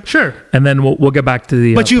sponsorship. Sure. And then we'll get back to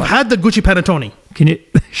the. But you've had the Gucci Panettone. Can you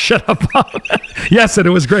shut up? Yes, and it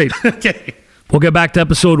was great. Okay. We'll get back to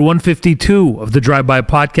episode 152 of the Drive-By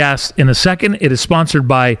Podcast in a second. It is sponsored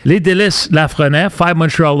by Les Délices La Frenée, 5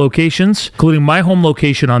 Montreal locations, including my home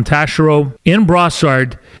location on Taschereau in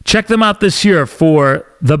Brossard. Check them out this year for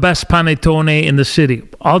the best panettone in the city.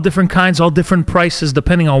 All different kinds, all different prices,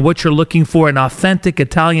 depending on what you're looking for. An authentic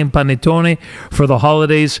Italian panettone for the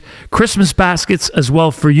holidays. Christmas baskets as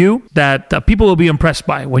well for you that people will be impressed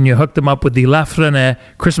by when you hook them up with the La Frenée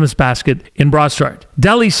Christmas basket in Brossard.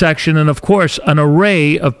 Deli section, and of course, an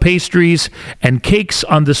array of pastries and cakes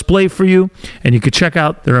on display for you. And you can check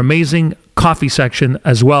out their amazing coffee section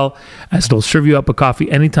as well, as they'll serve you up a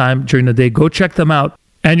coffee anytime during the day. Go check them out.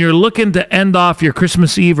 And you're looking to end off your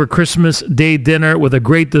Christmas Eve or Christmas Day dinner with a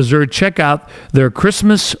great dessert, check out their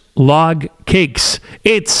Christmas log cakes.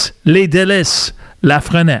 It's Les Délices La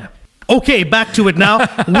Frenée. Okay, back to it now.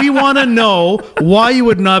 We want to know why you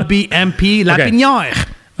would not be MP Lapinière.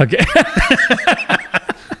 Okay.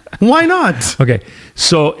 Why not? Okay.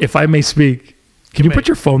 So if I may speak, can you put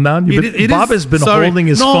your phone down? Bob has been sorry. holding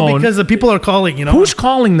his no, phone. because the people are calling, you know. Who's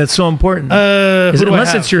calling that's so important?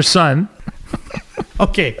 Unless it's your son.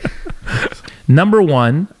 Okay. Number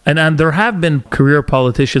one, and there have been career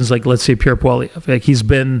politicians like, let's say, Pierre Poilievre. Like, he's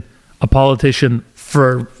been a politician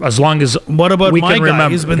for as long as What about we my can guy?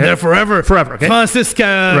 remember. He's been okay? there forever. Forever, okay? Francis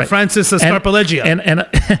Scarpaleggia.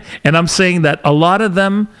 And I'm saying that a lot of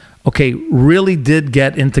them, okay, really did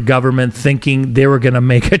get into government thinking they were going to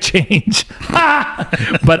make a change.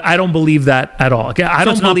 But I don't believe that at all. Okay, I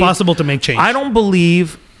don't it's believe not possible to make change.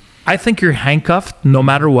 I think you're handcuffed no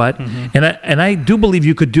matter what. And I do believe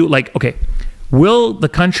you could do, like, okay, will the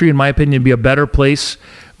country, in my opinion, be a better place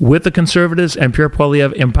with the Conservatives and Pierre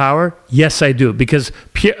Poilievre in power? Yes, I do. Because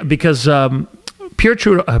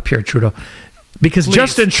Trudeau, because Please.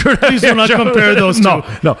 Justin Trudeau. Please do not compare those two.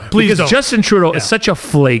 No. Please because don't. Justin Trudeau is such a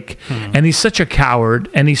flake, and he's such a coward,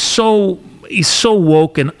 and he's so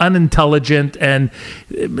woke and unintelligent and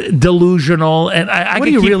delusional. And I What could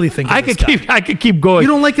do you keep- really think of I this could guy? keep. I could keep going. You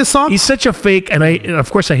don't like his socks? He's such a fake, and of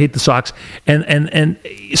course I hate the socks. And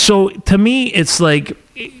so to me, it's like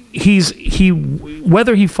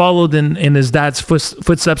whether he followed in his dad's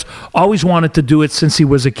footsteps, always wanted to do it since he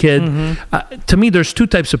was a kid. To me, there's two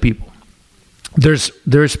types of people.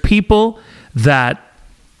 There's people that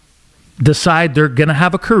decide they're going to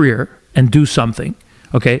have a career and do something.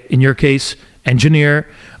 Okay, in your case, engineer.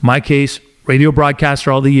 My case, radio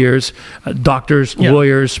broadcaster all the years. Doctors,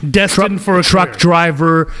 lawyers, Destined for a truck career.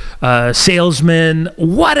 driver, salesman,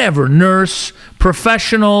 whatever, nurse,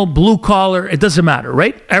 professional, blue collar. It doesn't matter,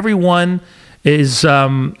 right? Everyone is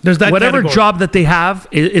There's that whatever category. job that they have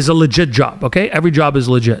is a legit job. Okay, every job is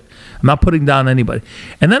legit. I'm not putting down anybody.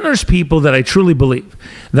 And then there's people that I truly believe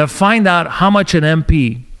that find out how much an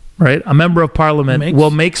MP, right, a member of parliament,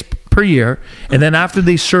 makes per year, and then after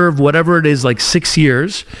they serve whatever it is, like 6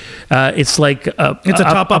 years, it's like It's a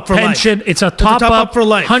top-up for life. pension. It's a a top top-up up for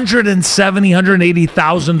life.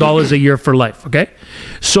 $180,000 a year for life. Okay,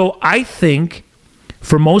 so I think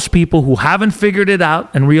for most people who haven't figured it out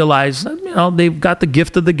and realize, they've got the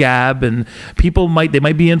gift of the gab, and people might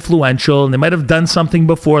be influential, and they might have done something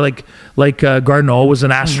before, like Garneau was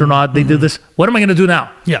an astronaut. They did this. What am I going to do now?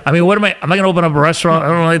 Yeah. I mean, I'm not going to open up a restaurant. I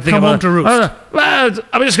don't know anything Come about home to roost. I don't know. Well,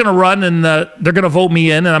 I'm just going to run, and they're going to vote me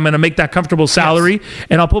in, and I'm going to make that comfortable salary,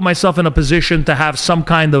 and I'll put myself in a position to have some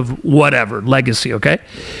kind of whatever legacy. Okay,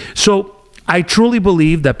 so I truly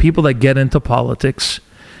believe that people that get into politics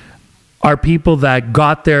are people that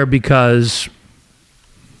got there because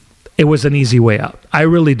it was an easy way out. I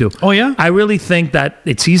really do. Oh, yeah? I really think that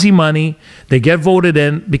it's easy money. They get voted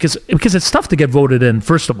in because it's tough to get voted in,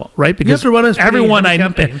 first of all, right? Because have to run a pretty everyone heavy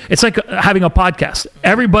campaign. it's like having a podcast.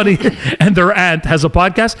 Everybody and their aunt has a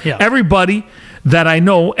podcast. Yeah. Everybody that I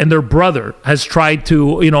know and their brother has tried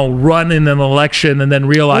to, run in an election and then Oh,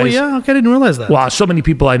 realize, yeah? Okay, I didn't realize that. wow, so many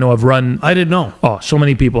people I know have run. I didn't know. Oh, so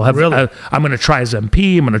many people have. Really? I'm going to try as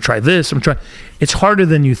MP. I'm going to try this. It's harder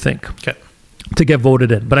than you think Okay. to get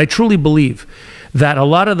voted in. But I truly believe that a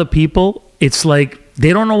lot of the people, it's like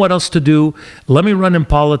they don't know what else to do. Let me run in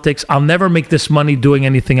politics. I'll never make this money doing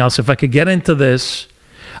anything else. If I could get into this,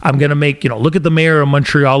 I'm going to make, look at the mayor of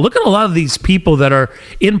Montreal. Look at a lot of these people that are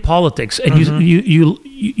in politics. And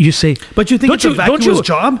you say, But you think it's a vacuous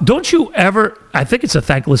job? Don't you ever, I think it's a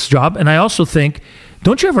thankless job. And I also think,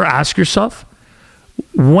 don't you ever ask yourself,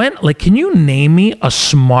 can you name me a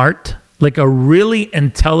smart, a really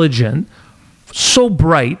intelligent, so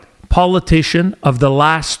bright politician of the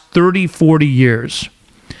last 30, 40 years,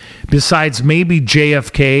 besides maybe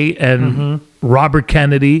JFK and Robert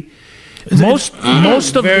Kennedy?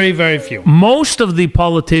 Most of Very, very few. most of the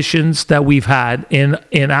politicians that we've had in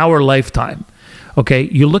our lifetime, okay,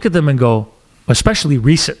 you look at them and go, especially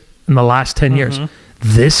recent in the last 10 years,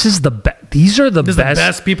 this is the best. These are the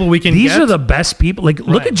best people we can These get? are the best people. Look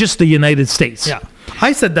Right. at just the United States. Yeah.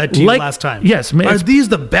 I said that to you last time. Yes. Are these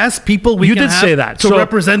the best people we you can did have say that. to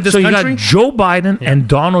represent this so country? you got Joe Biden and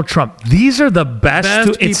Donald Trump. These are the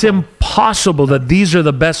best. It's people. impossible that these are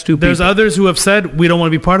the best two There's people. others who have said we don't want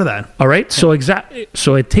to be part of that. All right. So exactly.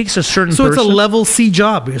 So it takes a certain So person. it's a level C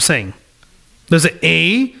job, you're saying. There's an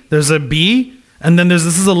A, there's a B, and then this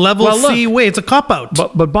is a level Well, C look, way. It's a cop-out.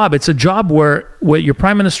 But Bob, it's a job where your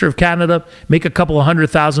Prime Minister of Canada make a couple of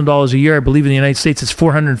 $100,000 a year. I believe in the United States it's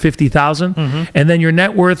 $450,000, and then your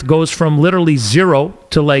net worth goes from literally zero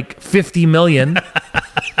to like 50 million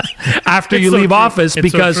after It's you so leave true. office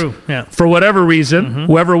It's so because true. Yeah. for whatever reason,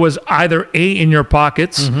 whoever was either A, in your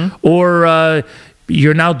pockets, or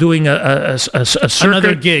you're now doing a circuit,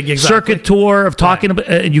 Another gig, exactly. circuit tour of talking about,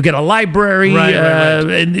 and you get a library. Right.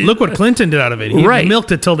 And Look what Clinton did out of it. He Right.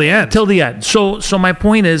 milked it till the end. till the end. So my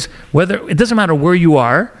point is, whether it doesn't matter where you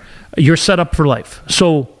are, you're set up for life.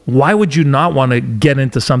 So why would you not want to get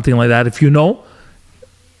into something like that if you know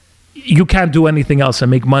you can't do anything else and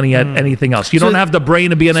make money at anything else? You So- don't have the brain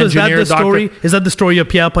to be an So is engineer, that the doctor. story? Is that the story of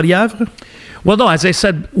Pierre Poilievre? Well, no, as I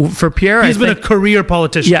said, for Pierre, He's I been think, a career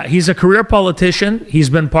politician. yeah, he's a career politician. He's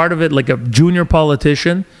been part of it like a junior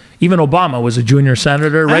politician. Even Obama was a junior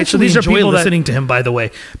senator, I right? actually enjoy listening to him, by the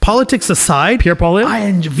way. Politics aside, Pierre Poilievre?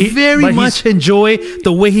 I He- very but much enjoy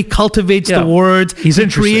the way he cultivates Yeah. the words. He's he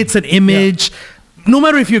interesting. creates an image. No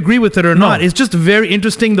matter if you agree with it or not, it's just very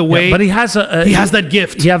interesting the way. but he has he has that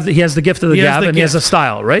gift. He has the gift of the He has gab, the and he has a gift.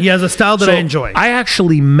 style, right? He has a style that I enjoy. I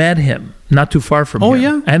actually met him not too far from Oh,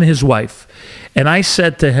 here, yeah? and his wife, and I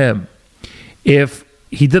said to him, if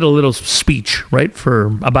he did a little speech, right,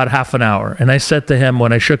 for about half an hour, and I said to him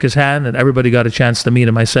when I shook his hand and everybody got a chance to meet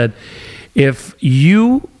him, I said, if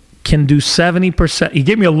you can do 70%, he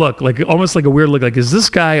gave me a look, like almost like a weird look, like, is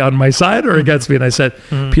this guy on my side or against me? And I said,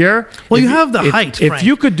 Pierre, Well, if you have the height. If Frank.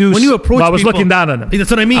 you could do, when you approach, well, I was people, looking down on him.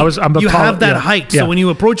 That's what I mean. I'm you tall- have that yeah, height, yeah. so when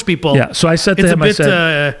you approach people, Yeah, so I said to it's him, a I bit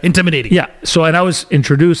said, intimidating. yeah. So, and I was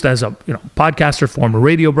introduced as a podcaster, former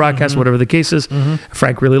radio broadcaster, whatever the case is.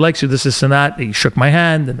 Frank really likes you. This and that. He shook my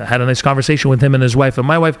hand and I had a nice conversation with him and his wife and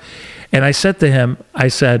my wife. And I said to him, I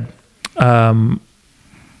said,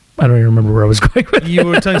 I don't even remember where I was going with You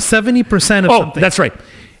were telling 70% of Oh, something. that's right.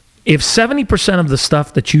 If 70% of the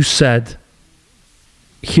stuff that you said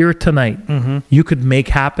here tonight, you could make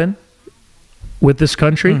happen with this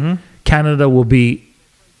country, Canada will be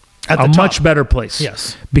At the a top. much better place.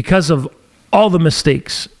 Yes. Because of all the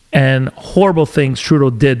mistakes and horrible things Trudeau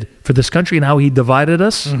did for this country and how he divided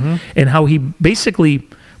us and how he basically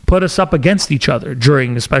put us up against each other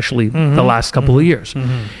during especially the last couple of years.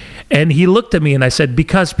 And he looked at me and I said,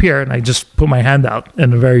 because Pierre, and I just put my hand out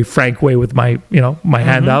in a very frank way with my, my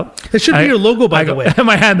hand out. It should be your logo, by the way.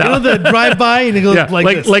 My hand You know out. the drive-by and it goes Yeah, like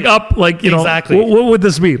this. like up, like, Exactly. what would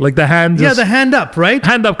this be? Like the hand Yeah, just- the hand up, right?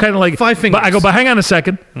 hand up, kind of like 5 fingers. But I go, but hang on a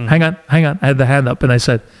second. Hang on. I had the hand up and I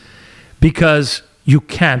said, because you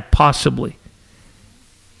can't possibly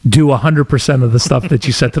do 100% of the stuff that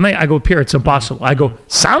you said tonight. I go, Pierre, it's impossible. I go,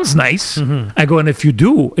 sounds nice. I go, and if you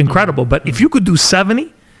do, incredible. But if you could do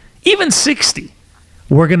 70, even 60,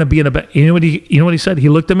 we're going to be in a you know what he said? He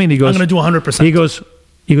looked at me and he goes, I'm going to do 100%.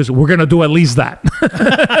 He goes, we're going to do at least that.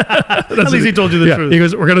 At least he told you the truth. He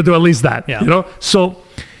goes, we're going to do at least that. Yeah. So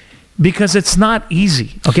because it's not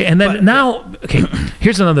easy. Okay. And then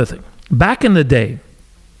here's another thing. Back in the day,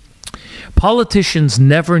 politicians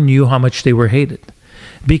never knew how much they were hated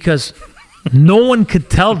because no one could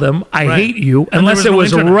tell them, I Right. hate you, And unless there it was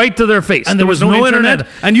was no internet. right to their face. And there was no internet.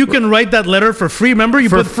 And you can write that letter for free. Remember? You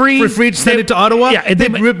For put free. send it to Ottawa. Yeah, they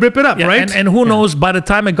rip it up, Yeah, right? And who knows, by the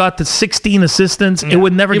time it got to 16 assistants, it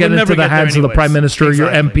would never It get would into never the get there hands of the anyways. Prime Minister or your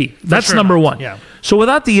Exactly. MP. For That's sure number not. one. Yeah. So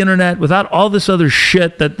without the internet, without all this other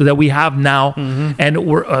shit that we have now, Mm-hmm. and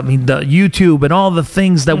the YouTube and all the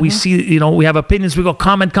things that we see, we have opinions, we go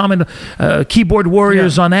comment, keyboard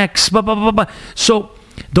warriors on X, blah, blah, blah, blah. So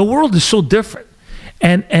the world is so different.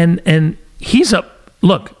 And he's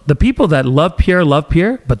look, the people that love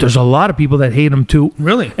Pierre, but there's a lot of people that hate him too.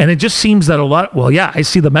 Really? And it just seems that I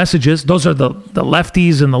see the messages. Those are the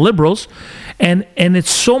lefties and the liberals. And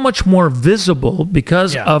it's so much more visible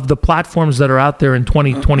because of the platforms that are out there in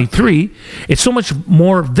 2023. It's so much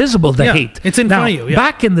more visible, the hate. It's in front of you. Yeah.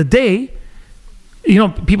 Back in the day,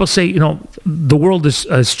 people say, the world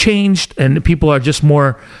has changed and people are just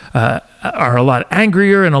more, are a lot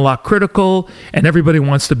angrier and a lot critical, and everybody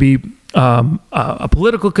wants to be a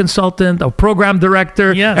political consultant, a program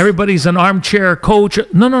director. Yes. Everybody's an armchair coach.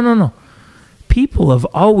 No. People have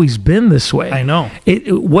always been this way. I know.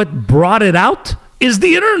 What brought it out is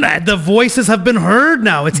the internet. The voices have been heard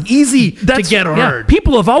now. It's easy to get heard.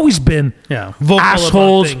 People have always been Vocal about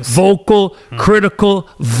assholes, things. vocal, critical,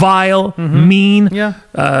 vile, mean,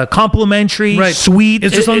 complimentary, Right. sweet.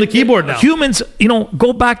 It's just on the keyboard now. Humans,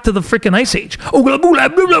 go back to the freaking Ice Age. Oh, blah, blah, blah,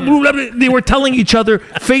 blah, blah, blah. They were telling each other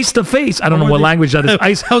face to face. I don't know what language that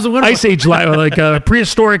is. How's it work? Ice Age, like a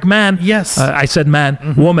prehistoric man. Yes. I said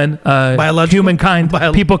man, woman, Biological. humankind,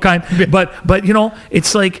 people kind. But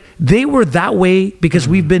it's like they were that way because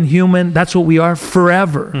we've been human. That's what we are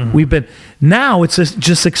forever. We've been. Now it's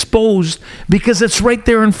just exposed because it's right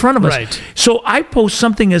there in front of us. Right. So I post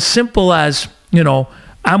something as simple as,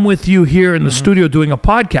 I'm with you here in the studio doing a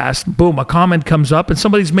podcast. Boom, a comment comes up and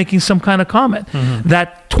somebody's making some kind of comment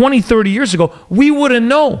that 20, 30 years ago, we wouldn't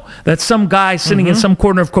know that some guy sitting in some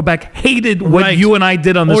corner of Quebec hated what you and I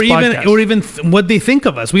did on this podcast. Or even what they think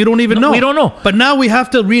of us. We don't even know. We don't know. But now we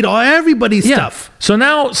have to read everybody's stuff. So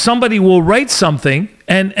now somebody will write something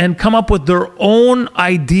and come up with their own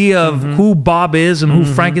idea of who Bob is and who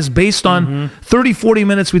Frank is based on 30, 40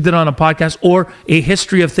 minutes we did on a podcast or a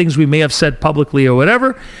history of things we may have said publicly or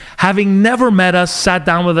whatever, having never met us, sat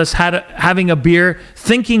down with us, having a beer,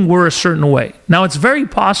 thinking we're a certain way. Now, it's very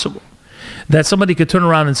possible that somebody could turn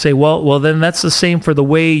around and say, well, then that's the same for the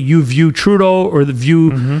way you view Trudeau or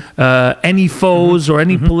view any foes or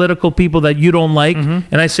any political people that you don't like.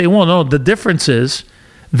 And I say, well, no, the difference is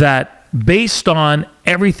that based on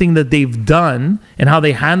everything that they've done and how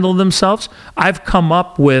they handle themselves, I've come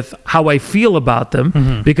up with how I feel about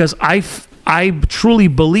them because I truly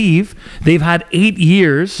believe they've had 8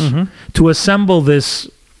 years to assemble this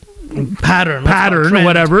pattern or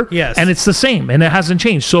whatever, and it's the same and it hasn't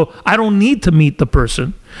changed. So I don't need to meet the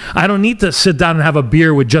person. I don't need to sit down and have a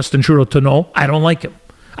beer with Justin Trudeau to know I don't like him.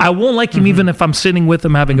 I won't like him even if I'm sitting with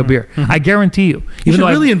him having a beer. I guarantee you. You should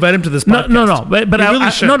really invite him to this podcast. No. But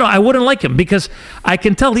I wouldn't like him because I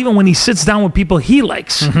can tell even when he sits down with people he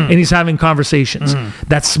likes and he's having conversations,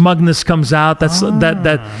 that smugness comes out.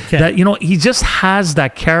 That you know, he just has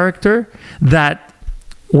that character that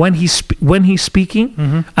when he's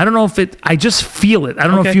speaking, I don't know if I just feel it. I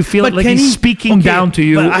don't know if you feel it, like he's speaking down to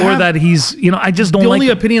you, or that he's, you know, I just don't like. The only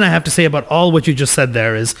opinion I have to say about all what you just said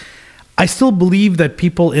there is, I still believe that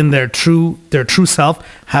people in their true self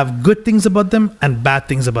have good things about them and bad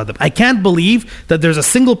things about them. I can't believe that there's a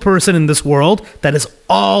single person in this world that is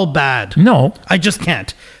all bad. No, I just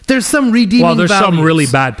can't. There's some redeeming. Well, there's values. some really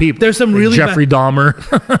bad people. There's some really Jeffrey Dahmer.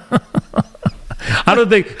 I don't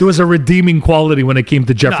think there was a redeeming quality when it came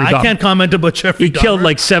to Jeffrey Dahmer. I can't comment about Jeffrey Dahmer. He killed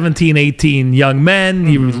like 17, 18 young men.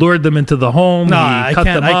 He lured them into the home. No, he cut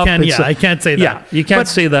them up. I can't say that. Yeah, you can't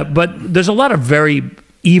say that. But there's a lot of very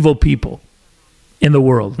evil people in the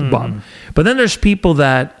world, Bob. But then there's people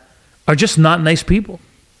that are just not nice people.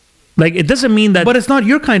 Like, it doesn't mean that... But it's not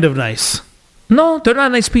your kind of nice. No, they're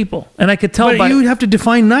not nice people. And I could tell But you have to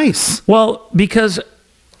define nice. Well, because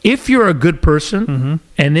if you're a good person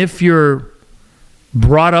and if you're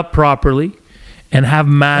brought up properly and have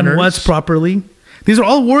manners... And what's properly? These are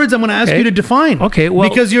all words I'm going to ask you to define. Okay, well...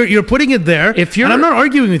 Because you're putting it there, and I'm not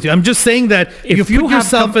arguing with you. I'm just saying that if you put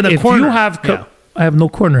yourself in a corner... I have no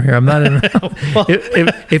corner here. I'm not in...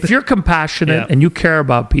 if you're compassionate and you care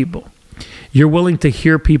about people, you're willing to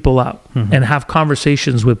hear people out and have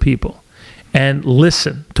conversations with people and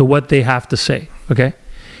listen to what they have to say, okay?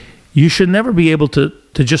 You should never be able to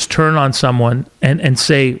just turn on someone and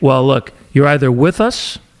say, well, look, you're either with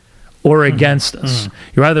us or against us.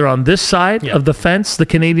 You're either on this side of the fence, the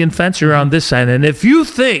Canadian fence, or you're on this side. And if you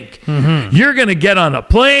think you're going to get on a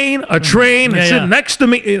plane, a train, and sit next to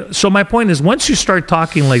me... So my point is, once you start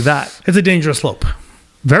talking like that... It's a dangerous slope.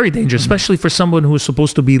 Very dangerous, especially for someone who is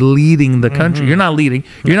supposed to be leading the country. You're not leading.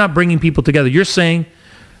 You're not bringing people together. You're saying...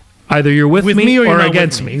 Either you're with me or you're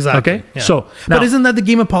against me. Exactly. Okay? Yeah. So, now, but isn't that the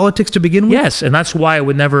game of politics to begin with? Yes, and that's why I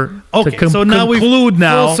would never so now conclude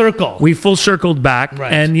now. Full circle. We full circled back.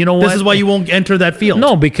 Right. And you know what? This is why you won't enter that field.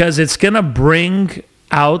 No, because it's going to bring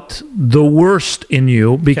out the worst in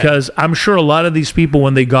you, because I'm sure a lot of these people,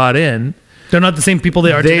 when they got in... They're not the same people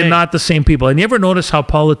they are today. They're not the same people. And you ever notice how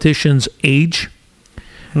politicians age?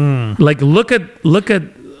 Like, look at...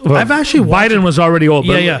 Well, I've actually watched Biden was already old.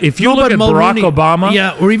 But if you look at Barack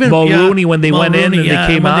Obama, or even Mulroney when they went in and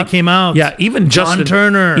they came out. Yeah, even John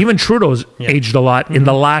Turner. Even Trudeau's aged a lot in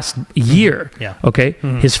the last year. Yeah. Okay.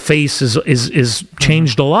 His face is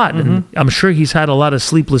changed a lot. And I'm sure he's had a lot of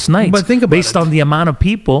sleepless nights. But think about based on the amount of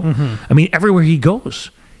people. I mean, everywhere he goes.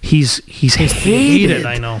 He's hated.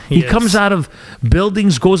 I know. He comes out of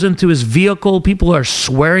buildings, goes into his vehicle. People are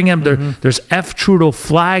swearing at him. There's F Trudeau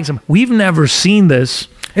flags. We've never seen this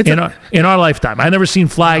in our lifetime. I've never seen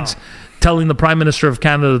flags telling the Prime Minister of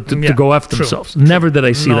Canada to go F themselves. Never did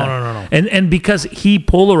I see that. No. And because he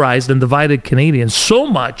polarized and divided Canadians so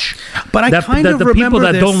much, but I kind of the remember people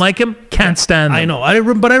that don't like him can't stand him. I know.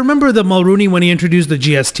 But I remember the Mulroney when he introduced the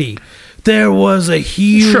GST. There was a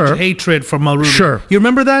huge hatred for Mulroney. Sure. You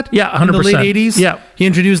remember that? Yeah, 100%. In the late 80s? Yeah. He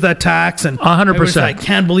introduced that tax and 100%. I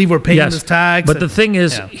can't believe we're paying this tax. But the thing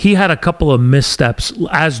is, he had a couple of missteps,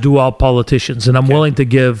 as do all politicians. And I'm willing to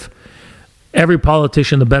give every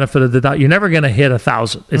politician the benefit of the doubt. You're never going to hit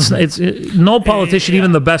 1,000. It's no politician,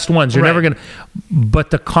 even the best ones. You're never going to...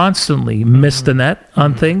 But to constantly miss the net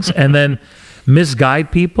on things and then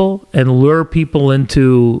misguide people and lure people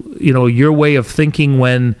into, your way of thinking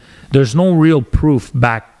when there's no real proof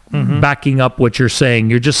backing up what you're saying.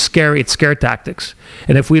 You're just scary. It's scare tactics.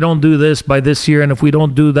 And if we don't do this by this year, and if we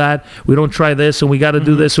don't do that, we don't try this, and we got to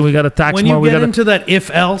do this, and we got to tax when more. When you get into that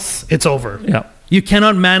if else, it's over. Yeah. You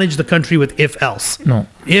cannot manage the country with if else. No.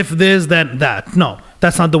 If this, then that. No,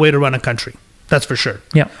 that's not the way to run a country. That's for sure.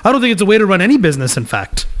 Yeah. I don't think it's a way to run any business, in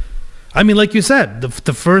fact. I mean, like you said,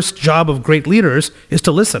 the first job of great leaders is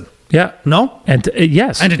to listen. Yeah. No? And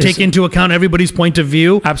yes. And to take into account everybody's point of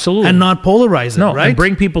view. Absolutely. And not polarize it, No, right? and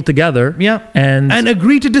bring people together. Yeah. And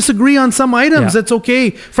agree to disagree on some items. Yeah. That's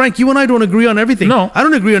okay. Frank, you and I don't agree on everything. No. I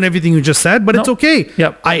don't agree on everything you just said, but it's okay.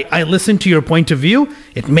 Yep. I listen to your point of view.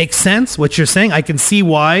 It makes sense what you're saying. I can see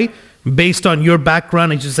why, based on your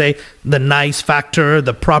background, as you say, the nice factor,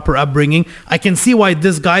 the proper upbringing, I can see why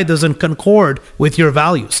this guy doesn't concord with your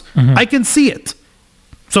values. I can see it.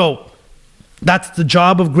 So that's the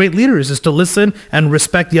job of great leaders, is to listen and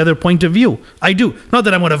respect the other point of view. I do. Not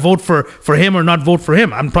that I'm going to vote for him or not vote for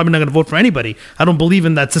him. I'm probably not going to vote for anybody. I don't believe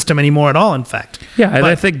in that system anymore at all, in fact. Yeah, and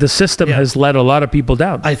I think the system has let a lot of people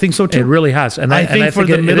down. I think so too. It really has. And I think for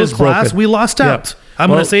the middle class, we lost out. I'm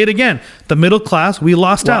going to say it again. The middle class, we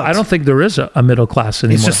lost out. I don't think there is a middle class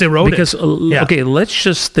anymore. It's just eroded. Because, okay, let's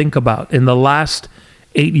just think about, in the last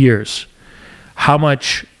 8 years, how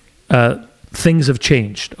much things have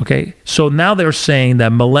changed. Okay, so now they're saying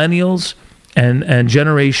that millennials and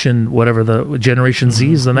generation, whatever the generation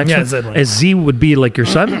Z is the next one. As Z would be like your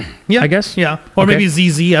son, I guess. Yeah, or maybe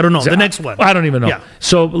ZZ. I don't know. The next one. I don't even know. Yeah.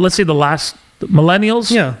 So let's say the last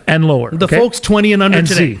millennials and lower. The folks 20 and under and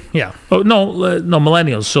today. Z. Yeah. Oh no,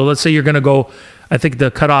 millennials. So let's say you're going to go. I think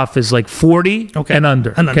the cutoff is like 40 and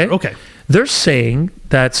under. Okay. They're saying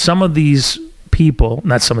that some of these people,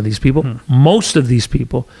 not some of these people, most of these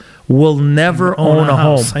people will never own a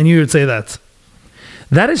home. I knew you'd say that.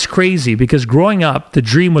 That is crazy, because growing up, the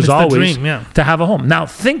dream was always to have a home. Now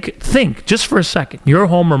think just for a second, your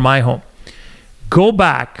home or my home. Go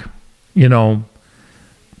back,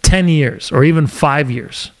 10 years or even 5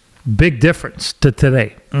 years. Big difference to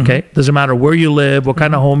today. Okay. Doesn't matter where you live, what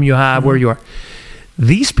kind of home you have, where you are.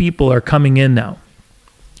 These people are coming in now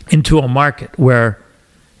into a market where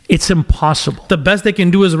it's impossible. The best they can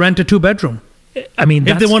do is rent a 2-bedroom. I mean,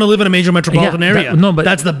 if they want to live in a major metropolitan area, but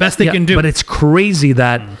that's the best they can do. But it's crazy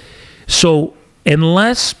that, so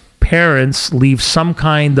unless parents leave some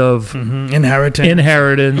kind of inheritance,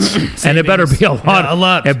 and it better be a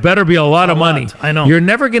lot. It better be a lot of money. I know. You're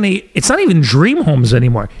never gonna. It's not even dream homes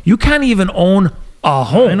anymore. You can't even own a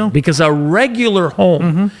home, because a regular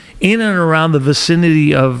home in and around the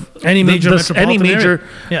vicinity of any major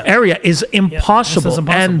area is impossible.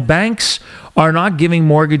 And banks are not giving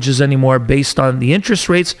mortgages anymore based on the interest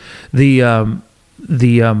rates. The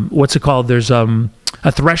what's it called? There's a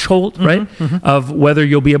threshold, right, of whether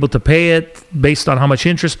you'll be able to pay it based on how much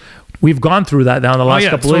interest. We've gone through that now in the last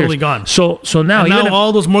couple of years. Totally gone. So now, and now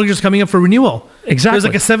all those mortgages coming up for renewal. Exactly. There's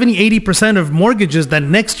like a 70-80% of mortgages that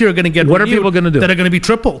next year are going to get renewed. What are people going to do? That are going to be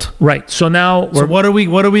tripled. Right. So now, what are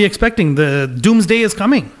we expecting? The doomsday is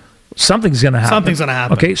coming. Something's going to happen. Something's going to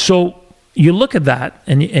happen. Okay. So you look at that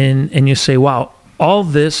and you say, wow, all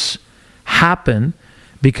this happened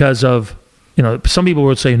because of, some people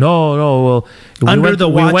would say, no, well, we went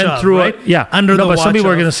through right? But some people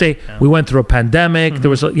are going to say, we went through a pandemic. There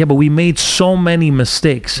was, but we made so many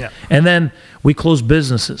mistakes. Yeah. And then we closed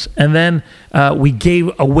businesses. And then we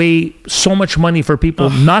gave away so much money for people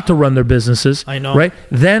not to run their businesses. I know. Right?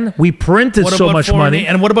 Then we printed so much money.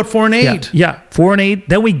 And what about foreign aid? Yeah, foreign aid.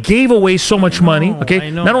 Then we gave away so much money.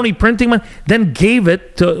 Okay, not only printing money, then gave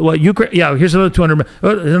it to Ukraine. Yeah, here's another 200,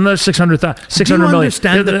 another 600 million. Do you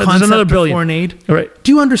understand the concept of foreign aid? Right.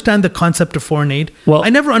 Do you understand the concept of foreign aid? Well, I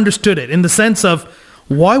never understood it in the sense of,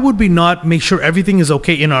 why would we not make sure everything is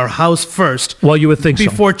okay in our house first? Well, you would think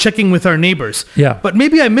before checking with our neighbors. Yeah. But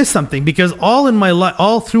maybe I missed something, because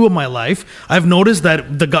all through my life, I've noticed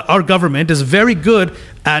that our government is very good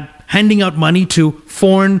at handing out money to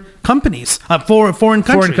foreign companies, foreign countries.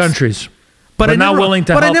 Foreign countries. But I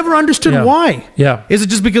never understood why. Yeah. Is it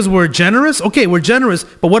just because we're generous? Okay, we're generous,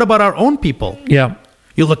 but what about our own people? Yeah.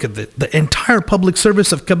 You look at the entire public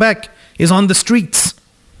service of Quebec is on the streets.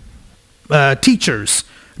 Teachers,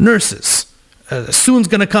 nurses, soon's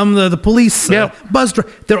going to come the police, bus driver.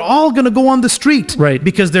 They're all going to go on the street, right?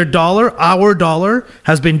 Because our dollar,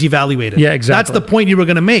 has been devaluated. Yeah, exactly. That's the point you were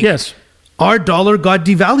going to make. Yes, our dollar got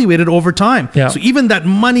devaluated over time. Yeah. So even that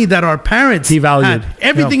money that our parents devalued,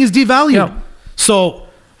 everything is devalued. Yeah. So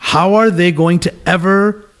how are they going to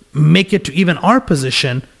ever make it to even our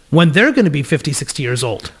position when they're going to be 50, 60 years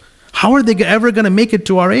old? How are they ever going to make it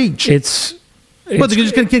to our age? But they're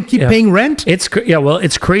just going to keep yeah. paying rent? Well,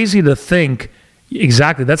 it's crazy to think.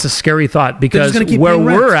 Exactly, that's a scary thought because gonna keep where paying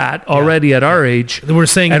we're rent. at already at our age, We're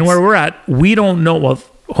saying and it's- where we're at, we don't know. Well,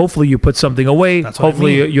 hopefully you put something away. That's what I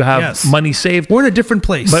Hopefully mean. you have Yes. money saved. We're in a different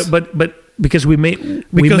place. But because we made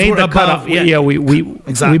Because we're the cut. above, Yeah, we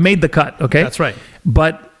Exactly. made the cut. Okay, That's right.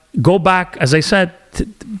 But go back, as I said,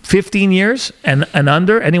 15 years and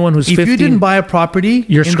under. Anyone who's if 15, you didn't buy a property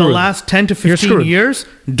You're in the screwed. last 10 to You're 15 screwed. years,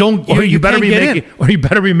 you better can't be get making, in. or you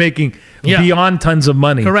better be making Yeah. beyond tons of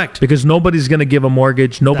money. Correct. Because nobody's going to give a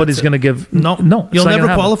mortgage. Nobody's it. going to give. No. no. it's You'll not never gonna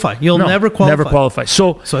happen. qualify. You'll never qualify. Never qualify.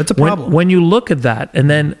 So it's a problem. When you look at that, and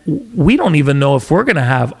then we don't even know if we're going to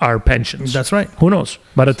have our pensions. That's right. Who knows?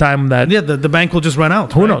 By the time that, Yeah, the bank will just run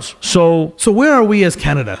out. who right? knows? So So where are we as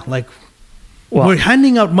Canada? Like, well, we're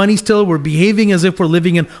handing out money still. We're behaving as if we're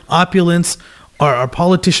living in opulence. Our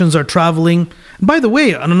politicians are traveling. By the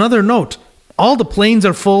way, on another note, all the planes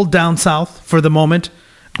are full down south for the moment.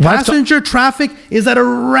 Well, that's- Passenger traffic is at a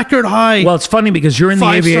record high. Well, it's funny because you're in the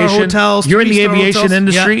Five-star aviation. hotels, you're in the three-star aviation hotels.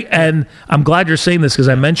 industry, Yeah. and I'm glad you're saying this because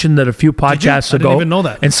I mentioned that a few podcasts I didn't ago. even know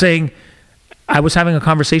that. And saying, I was having a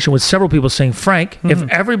conversation with several people saying, Frank, if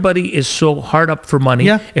everybody is so hard up for money,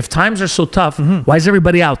 Yeah. if times are so tough, why is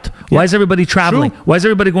everybody out? Why is everybody traveling? True. Why is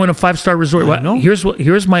everybody going to 5-star resort? I know. Here's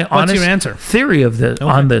my honest your answer? theory of this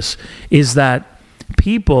on this is that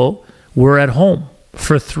people were at home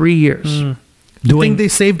for 3 years You doing think they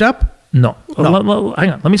saved up? no. Hang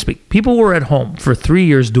on. Let me speak. People were at home for 3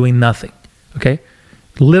 years doing nothing. Okay?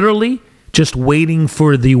 Literally just waiting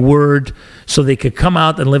for the word so they could come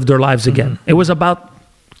out and live their lives again. It was about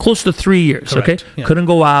close to 3 years. Correct. Okay? Yeah. Couldn't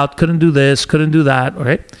go out, couldn't do this, couldn't do that. All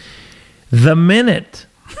right? The minute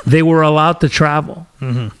they were allowed to travel,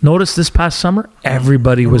 notice this past summer,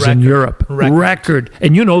 everybody was in Record. Europe. Record.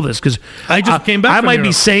 And you know this because I just came back I from might be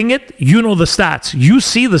Europe. saying it. You know the stats. You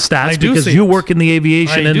see the stats I do because see you it. work in the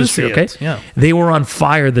aviation I do industry. see Okay, it, yeah. they were on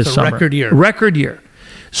fire this It's a summer. record year. Record year.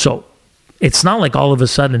 So it's not like all of a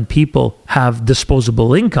sudden people have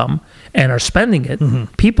disposable income and are spending it.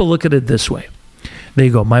 People look at it this way. They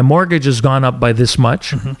go, my mortgage has gone up by this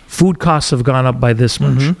much. Food costs have gone up by this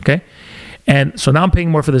much. Okay. And so now I'm paying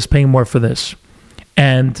more for this, paying more for this.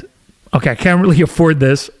 And okay, I can't really afford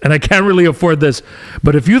this and I can't really afford this.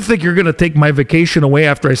 But if you think you're going to take my vacation away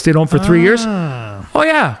after I stayed home for 3 years, oh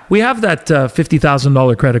yeah, we have that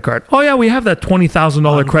 $50,000 credit card. Oh yeah, we have that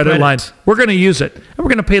 $20,000 credit line. We're going to use it. And we're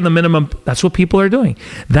going to pay the minimum. That's what people are doing.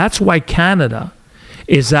 That's why Canada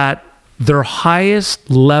is at their highest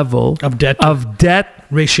level Of debt.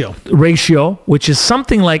 Ratio. ratio, which is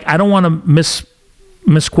something like, I don't want to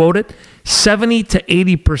misquote it, 70 to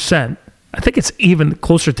 80%. I think it's even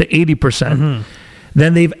closer to 80%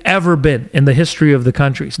 than they've ever been in the history of the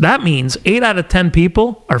countries. That means 8 out of 10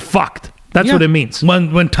 people are fucked. That's Yeah. what it means.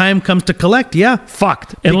 When time comes to collect, yeah.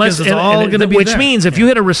 Fucked. Because it's all gonna be which there. means if you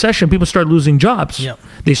hit a recession, people start losing jobs. Yep.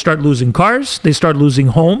 They start losing cars. They start losing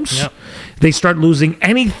homes. Yep. They start losing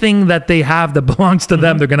anything that they have that belongs to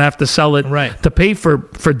them. They're going to have to sell it Right. to pay for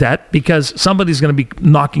debt because somebody's going to be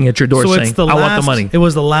knocking at your door So saying, it's the I last, want the money. It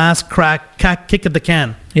was the last kick at the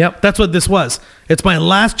can. Yep. That's what this was. It's my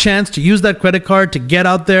last chance to use that credit card to get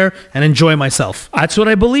out there and enjoy myself. That's what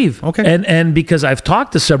I believe. Okay. And because I've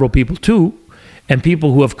talked to several people too, and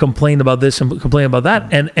people who have complained about this and complained about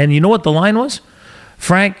that. And you know what the line was?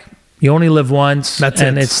 Frank, you only live once. That's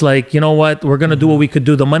and it. it's like, you know what? We're going to do what we could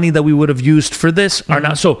do. The money that we would have used for this are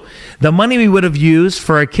not. So the money we would have used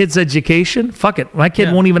for our kids' education, fuck it. My kid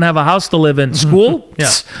Yeah. won't even have a house to live in. School? Yeah.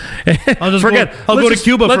 I'll just forget. go- I'll go to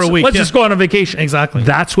Cuba for a week. Let's Yeah. just go on a vacation. Exactly.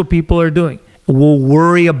 That's what people are doing. We'll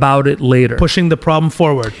worry about it later. Pushing the problem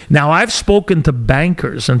forward. Now, I've spoken to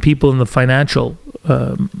bankers and people in the financial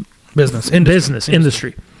Business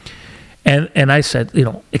industry. And I said,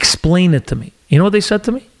 explain it to me. You know what they said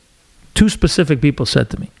to me? 2 specific people said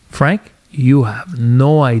to me, Frank, you have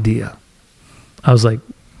no idea. I was like,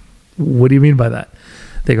 what do you mean by that?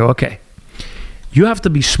 They go, okay, you have to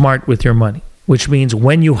be smart with your money, which means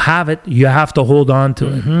when you have it, you have to hold on to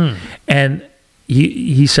it. And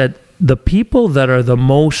he said, the people that are the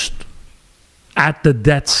most at the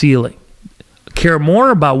debt ceiling care more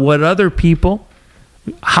about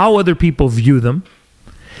how other people view them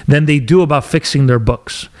than they do about fixing their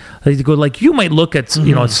books. They go like, you might look at,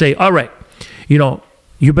 say, all right,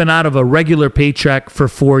 you've been out of a regular paycheck for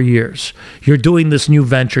 4 years. You're doing this new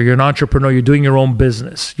venture. You're an entrepreneur. You're doing your own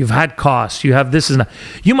business. You've had costs. You have this and that.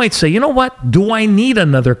 You might say, you know what? Do I need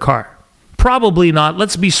another car? Probably not.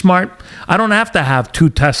 Let's be smart. I don't have to have 2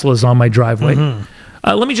 Teslas on my driveway.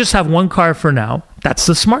 Let me just have 1 car for now. That's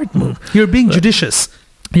the smart move. You're being judicious.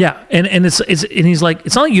 Yeah, and it's and he's like,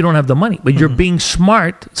 it's not like you don't have the money, but you're being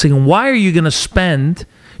smart, saying, why are you going to spend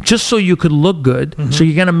just so you could look good? So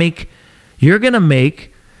you're going to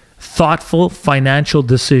make thoughtful financial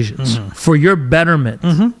decisions for your betterment.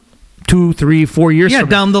 2, 3, 4 years from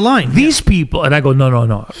down the line. These people, and I go,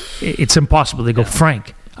 no, it's impossible. They go,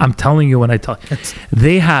 Frank, I'm telling you when I tell you,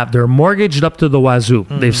 they're mortgaged up to the wazoo.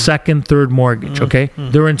 They've second, third mortgage, okay?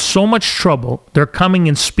 They're in so much trouble. They're coming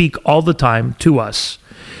and speak all the time to us.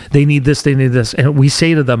 They need this, they need this. And we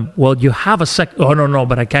say to them, well, you have a oh, no,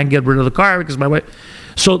 but I can't get rid of the car because my wife.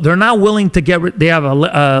 So they're not willing to get rid. They have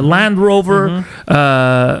a Land Rover.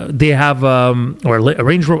 They have or a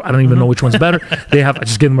Range Rover. I don't even know which one's better. They have. I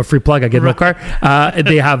just give them a free plug. I get no car.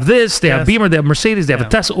 They have this. They have Beamer. They have Mercedes. They have a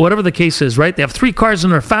Tesla. Whatever the case is, right? They have 3 cars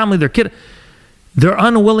in their family. Their kid. They're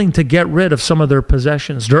unwilling to get rid of some of their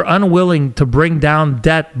possessions. They're unwilling to bring down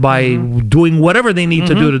debt by doing whatever they need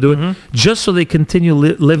to do it, just so they continue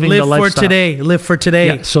living the lifestyle. Live for today.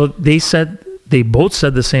 Yeah, so they both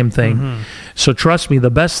said the same thing. So trust me,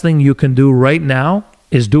 the best thing you can do right now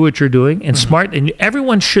is do what you're doing and smart. And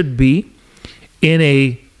everyone should be in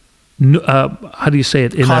a how do you say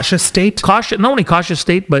it? Cautious state? Not only cautious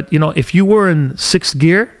state, but, if you were in 6th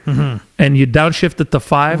gear and you downshifted to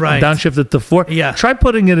 5, downshifted to 4, try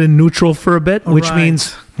putting it in neutral for a bit, which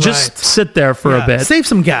means just sit there for a bit. Save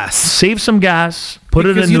some gas. Put it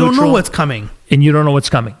in neutral. Because you don't know what's coming. And you don't know what's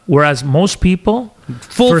coming. Whereas most people,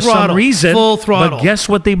 some reason, full throttle. But guess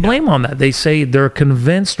what they blame on that? They say they're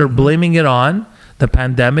convinced, they're blaming it on the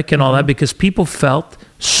pandemic and all that because people felt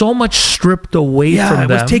so much stripped away from them.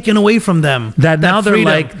 Yeah, it was taken away from them. That now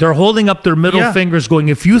they're holding up their middle fingers going,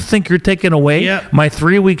 if you think you're taking away my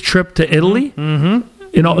 3-week trip to Italy, no,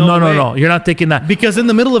 you're not taking that. Because in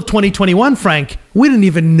the middle of 2021, Frank, we didn't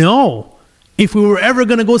even know if we were ever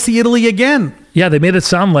going to go see Italy again. Yeah, they made it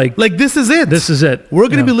sound like this is it. This is it. We're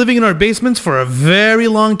going to be living in our basements for a very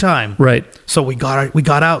long time. Right. So we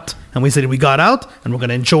got out, and we said we got out, and we're going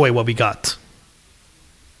to enjoy what we got.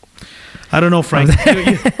 I don't know, Frank.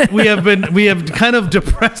 we have kind of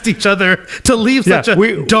depressed each other to leave such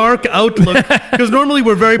a dark outlook because normally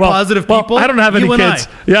we're very positive people. I don't have any kids.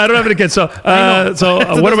 I don't have any kids. So,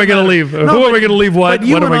 what am I going to leave? Who are we going to leave? What? But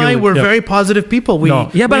you what and I were very positive people. We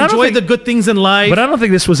enjoy the good things in life. But I don't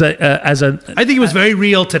think this was I think it was very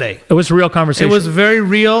real today. It was a real conversation. It was very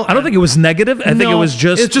real. I don't think it was negative. I think it was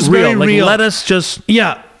just it's just real. Very real. Let us just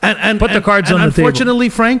And put the cards on the table. Unfortunately,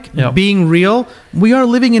 Frank, being real, we are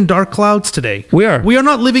living in dark clouds today. We are. We are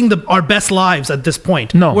not living our best lives at this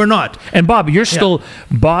point. No, we're not. And Bob, you're still.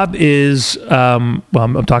 Bob is. I'm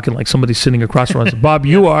talking like somebody sitting across from us. Bob,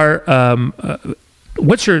 you are.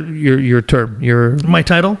 What's your term? My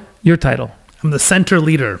title. Your title. I'm the center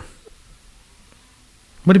leader.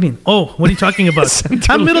 What do you mean? Oh, what are you talking about?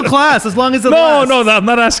 I'm middle class, as long as it lasts. No, I'm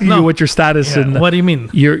not asking you what your status is. What do you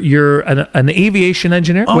mean? You're an aviation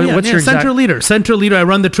engineer? Oh, what's your center leader? Center leader, I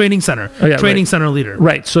run the training center. Training center leader.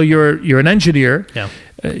 Right, so you're an engineer. Yeah.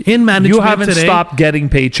 In management you haven't stopped getting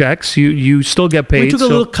paychecks. You still get paid. We took a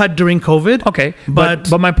little cut during COVID. Okay,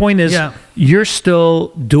 but my point is, you're still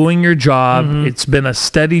doing your job. It's been a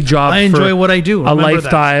steady job. I enjoy what I do. A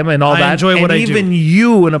lifetime and all that. I enjoy what I do. Even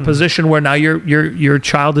you in a position where now your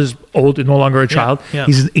child is old, no longer a child.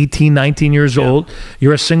 He's 18, 19 years old.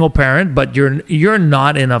 You're a single parent, but you're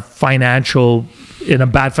not in a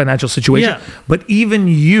bad financial situation. But even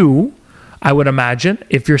you, I would imagine,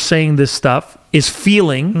 if you're saying this stuff, is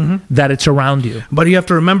feeling that it's around you. But you have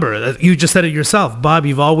to remember, you just said it yourself, Bob,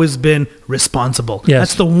 you've always been responsible. Yes.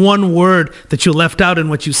 That's the one word that you left out in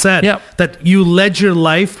what you said. That you led your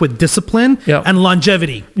life with discipline and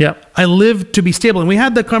longevity. I lived to be stable. And we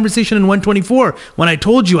had that conversation in 124 when I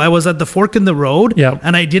told you I was at the fork in the road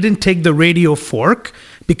and I didn't take the radio fork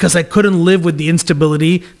because I couldn't live with the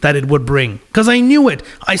instability that it would bring. Because I knew it.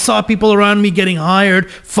 I saw people around me getting hired,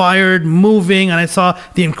 fired, moving, and I saw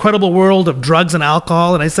the incredible world of drugs and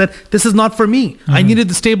alcohol, and I said, this is not for me. I needed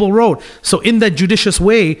the stable road. So in that judicious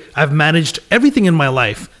way, I've managed everything in my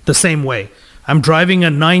life the same way. I'm driving a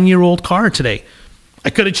 9-year-old car today.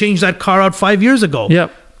 I could have changed that car out 5 years ago.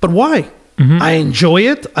 But why? I enjoy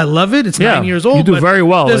it. I love it. It's 9 years old. You do very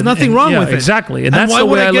well. There's nothing wrong with it. Exactly. And that's why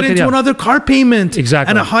would I get into another car payment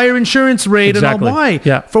and a higher insurance rate and all? Why?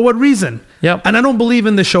 For what reason? And I don't believe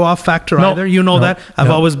in the show-off factor either. You know that. I've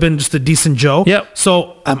always been just a decent Joe.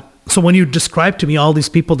 So when you describe to me all these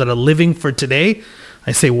people that are living for today,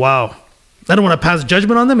 I say, wow. I don't want to pass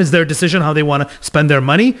judgment on them. It's their decision how they want to spend their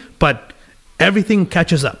money. But everything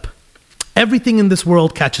catches up. Everything in this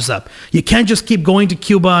world catches up. You can't just keep going to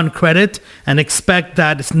Cuba on credit and expect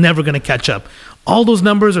that it's never going to catch up. All those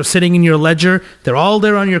numbers are sitting in your ledger. They're all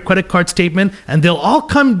there on your credit card statement, and they'll all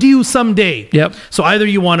come due someday. Yep. So either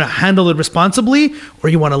you want to handle it responsibly, or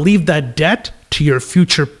you want to leave that debt to your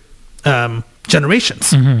future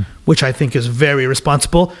generations, which I think is very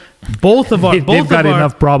responsible. Both of our They've got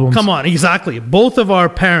enough problems. Come on, exactly. Both of our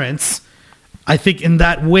parents, I think in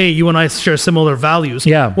that way, you and I share similar values.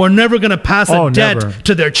 Yeah. We're never going to pass a debt never.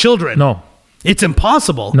 to their children. No. It's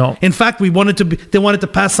impossible. No. In fact, they wanted to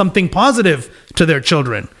pass something positive to their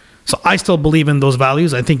children. So I still believe in those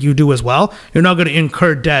values. I think you do as well. You're not going to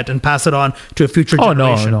incur debt and pass it on to a future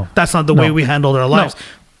generation. No. That's not the way we handle our lives. No.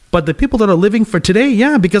 But the people that are living for today,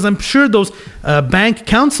 yeah, because I'm sure those bank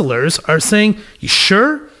counselors are saying, you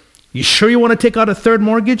sure? You sure you want to take out a third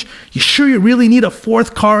mortgage? You sure you really need a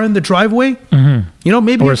fourth car in the driveway? Mm-hmm. You know,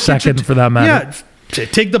 maybe Or a second for that matter. Yeah,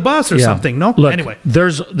 take the bus or something. No? Look, anyway.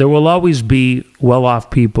 there will always be well-off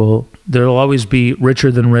people. There will always be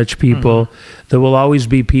richer than rich people. There will always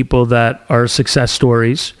be people that are success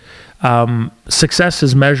stories. Success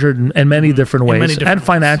is measured in many different ways, and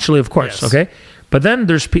financially, of course. Yes. Okay, but then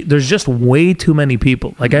there's just way too many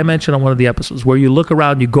people. Like I mentioned on one of the episodes, where you look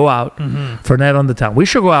around, you go out for a night on the town. We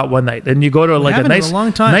should go out one night, and you go to like a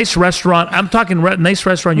nice restaurant. I'm talking nice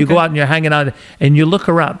restaurant. You go out and you're hanging out, and you look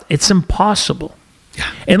around. It's impossible. Yeah.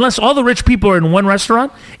 Unless all the rich people are in one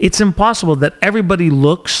restaurant, it's impossible that everybody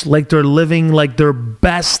looks like they're living like their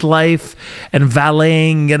best life and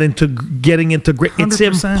valeting, getting into great. It's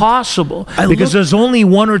 100%. Impossible because there's only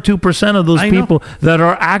 1 or 2% of those people that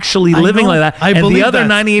are actually living like that, and the other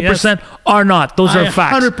 98% are not. Those are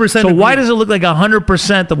facts. 100% so why does it look like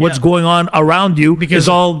 100% of what's going on around you is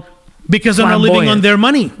all? Because they're not living on their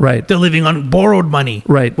money. Right. They're living on borrowed money.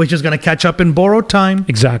 Right. Which is going to catch up in borrowed time.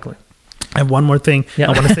 Exactly. I have one more thing I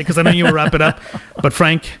want to say because I know you will wrap it up. But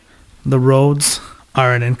Frank, the roads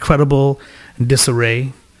are in incredible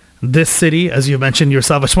disarray. This city, as you mentioned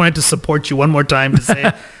yourself, I just wanted to support you one more time to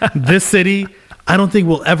say this city, I don't think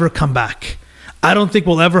will ever come back. I don't think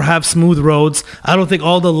we'll ever have smooth roads. I don't think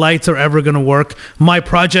all the lights are ever going to work. My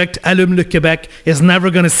project, Allume le Québec, is never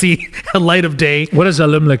going to see a light of day. What is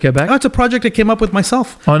Allume le Québec? Oh, it's a project I came up with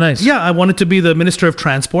myself. Oh, nice. Yeah, I wanted to be the Minister of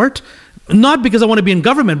Transport. Not because I want to be in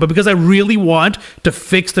government, but because I really want to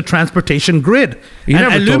fix the transportation grid. You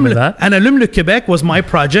never told me that. And Allume le Québec was my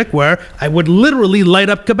project where I would literally light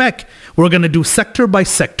up Quebec. We're going to do sector by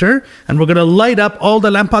sector, and we're going to light up all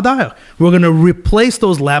the lampadaires. We're going to replace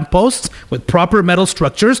those lampposts with proper metal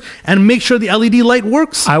structures and make sure the LED light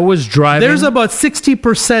works. I was driving. There's about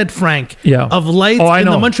 60%, Frank, of lights in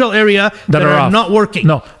the Montreal area that are not working.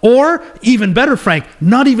 No. Or, even better, Frank,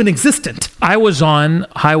 not even existent. I was on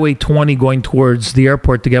Highway 20 going towards the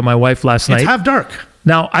airport to get my wife last night. It's half dark.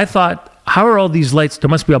 Now, I thought, how are all these lights? There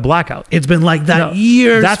must be a blackout. It's been like that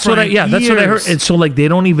years. That's what that's what I heard. And so like they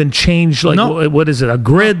don't even change what is it? A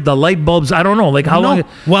grid, the light bulbs. I don't know. Like how long?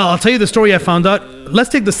 Well, I'll tell you the story I found out. Let's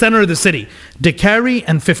take the center of the city, Décarie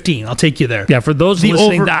and 15. I'll take you there. Yeah, for those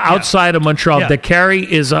listening outside of Montreal, Décarie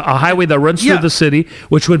is a highway that runs through the city,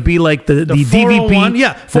 which would be like the DVP.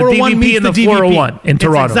 Yeah, 401 the DVP and the 401 in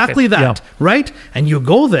Toronto. It's exactly that, right? And you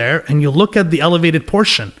go there and you look at the elevated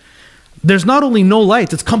portion. There's not only no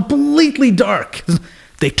lights, it's completely dark.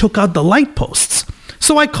 They took out the light posts.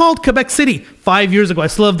 So I called Quebec City 5 years ago. I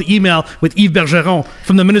still have the email with Yves Bergeron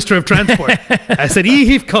from the Minister of Transport. I said,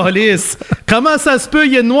 Yves, Callis, comment ça se peut,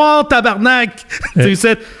 il est noir, tabarnak? So he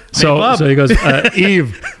said, so he goes,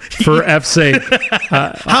 Yves, for F's sake,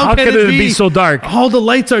 how could it be so dark? All the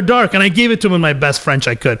lights are dark. And I gave it to him in my best French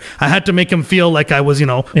I could. I had to make him feel like I was,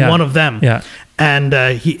 one of them. Yeah. And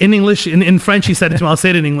he, in English, in French, he said it to me. I'll say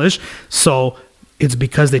it in English. So it's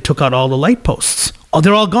because they took out all the light posts. Oh,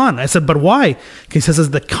 they're all gone. I said, but why? He says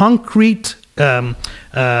the concrete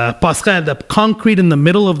passerelle, the concrete in the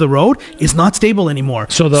middle of the road is not stable anymore.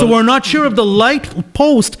 So we're not sure if the light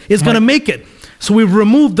post is going to make it. So we've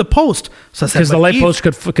removed the post. So because the light post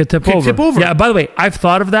could tip over. Yeah, by the way, I've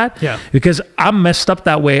thought of that. Yeah. Because I'm messed up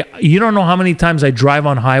that way. You don't know how many times I drive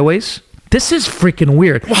on highways. This is freaking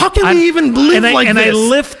weird. Well, how can we even live like this? And I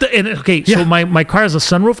lift so my car has a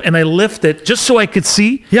sunroof, and I lift it just so I could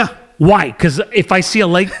see. Yeah. Why? Because if I see a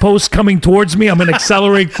light post coming towards me, I'm going to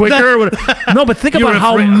accelerate quicker. No, but think about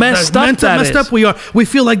how messed up that is. Messed up we are. We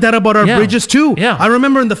feel like that about our bridges too. Yeah. I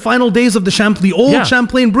remember in the final days of the old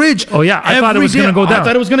Champlain Bridge. Oh yeah, I thought it was going to go down. I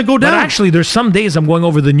thought it was going to go down. But actually, there's some days I'm going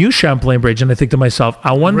over the new Champlain Bridge, and I think to myself,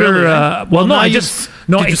 I wonder. Really? Well, no, I just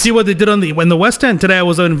No, Did you it's- see what they did when the West End today? I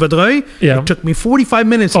was in Vaudreuil. Yeah. It took me 45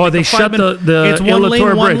 minutes. to Oh, make they a shut 5-minute the It's one lane,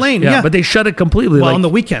 Illatour one Bridge. lane. Yeah, Yeah, but they shut it completely. well, like, on the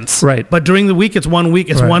weekends, Right. But during the week, it's 1 week.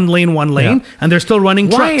 It's Right. one lane, Yeah. and they're still running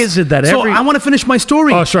Why trucks. is it that So every- I want to finish my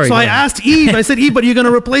story. Oh, sorry, So go I ahead. asked Eve. I said, Eve, but you're going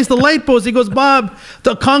to replace the light post. He goes, Bob,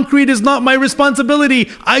 the concrete is not my responsibility.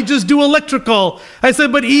 I just do electrical. I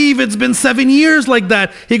said, but Eve, it's been 7 years like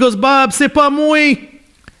that. He goes, Bob, c'est pas moi.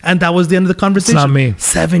 And that was the end of the conversation. not me.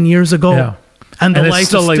 7 years ago. Yeah. And the And it's lights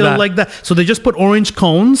still are like still that. like that. So they just put orange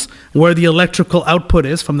cones where the electrical output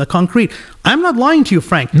is from the concrete. I'm not lying to you,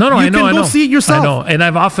 Frank. No, you I know. can I go know. see it yourself. I know, and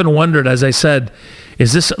I've often wondered, as I said,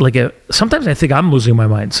 is this like a? Sometimes I think I'm losing my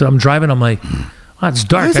mind. So I'm driving. I'm like, oh, it's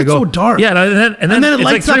dark. Why is I it go, so dark? Yeah, and then it it's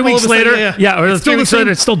like lights 3 up all weeks of a sudden, later. yeah. Or It's 3 still weeks the later,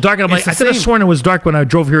 same. it's still dark. And I'm It's like, I the could have same. sworn it was dark when I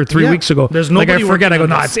drove here 3 Yeah. weeks ago. There's like I nobody forget. I go,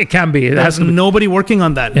 working on no, this. it can't be. It has There's to be. nobody working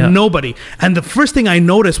on that. Yeah. Nobody. And the first thing I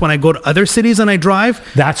notice when I go to other cities and I drive,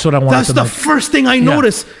 That's what I wanted that's to the know. first thing I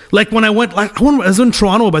notice. Like when I went, I was in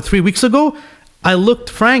Toronto about 3 weeks ago. I looked,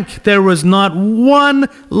 Frank, there was not one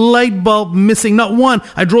light bulb missing, not one.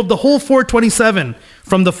 I drove the whole 427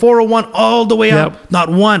 from the 401 all the way Yep. up, not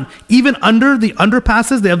one. Even under the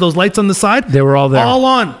underpasses, they have those lights on the side. They were all there. All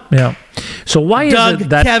on. Yeah. So why is Doug, it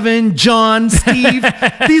that? Kevin, John, Steve,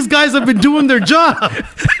 these guys have been doing their job.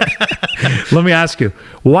 Let me ask you,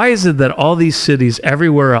 why is it that all these cities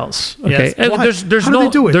everywhere else, okay, Yes. and Why? there's How do no they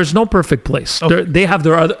do it? there's no perfect place. Okay. They have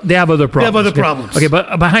other problems. other okay? problems. Okay,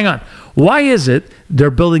 but hang on. Why is it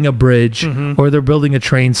they're building a bridge Mm-hmm. or they're building a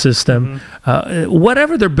train system?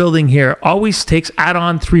 Whatever they're building here always takes add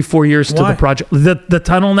on 3-4 years to Why? the project. The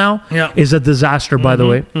tunnel now Yeah. Mm-hmm. is a disaster, by the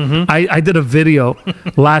way. I did a video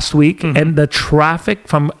last week, and the traffic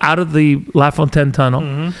from out of the La Fontaine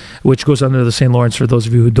tunnel, which goes under the St. Lawrence for those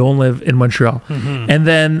of you who don't live in Montreal, and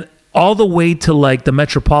then all the way to like the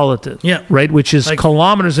Metropolitan, Yeah. right, which is Like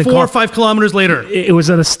kilometers and 4 or 5 kilometers later. it was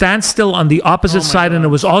at a standstill on the opposite side, and it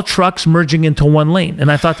was all trucks merging into one lane. And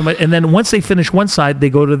I thought to and then once they finish one side, they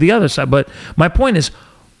go to the other side. But my point is,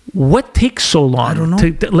 what takes so long? I don't know.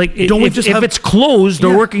 Like, Don't we if, just if have- it's closed, they're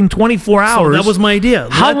Yeah. working 24 hours. that was my idea.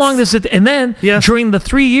 How Let's- long does it? And then Yeah. during the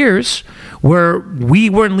 3 years where we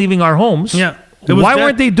weren't leaving our homes, Yeah. It was why dead.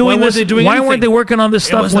 weren't they doing Why weren't this? they doing why anything? weren't they working on this It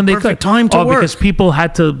stuff was when the they perfect could? time to oh, because work. people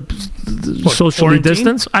had to socially quarantine?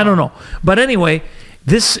 distance. I don't know, but anyway.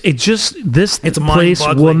 This place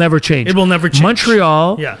mind-boggling. will never change. It will never change.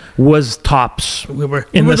 Montreal Yeah. was tops. We were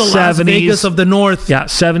in the the Las 70s. Vegas of the North. Yeah,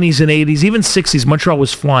 70s and 80s, even 60s. Montreal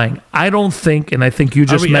was flying. I don't think, and I think you Are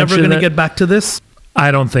just we ever mentioned going to it. get back to this? I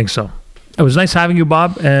don't think so. It was nice having you,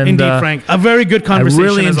 Bob. And Indeed, Frank. A very good I conversation.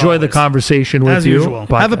 really as enjoy the always. conversation with As you. usual.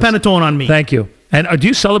 Have a Podcast. panettone on me. Thank you. And do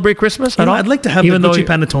you celebrate Christmas at You know, all? I'd like to have Even the though Gucci you-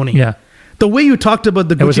 panettone. Yeah, The way you talked about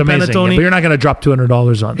the it was Gucci amazing. panettone. But you're not going to drop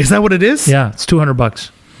 $200 on it. Is that what it is? Yeah, it's $200.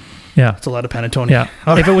 Yeah, It's a lot of panettone. yeah.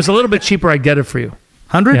 All If right. it was a little bit cheaper, I'd get it for you.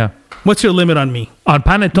 100? Yeah. What's your limit on me? On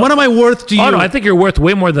panettone. What am I worth to you? Oh no, I think you're worth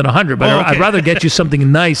way more than 100. But Oh, I'd okay. rather get you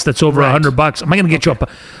something nice that's over Right. $100. Am I going to get you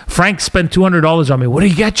Frank spent $200 on me? What do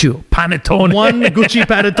you get you? Panettone. One Gucci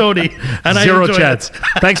panettone. And Zero I enjoy chats. it.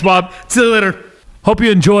 Thanks, Bob. See you later. Hope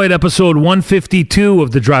you enjoyed episode 152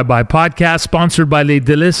 of the Drive-By Podcast, sponsored by Les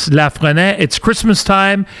Délices Lafrenais. It's Christmas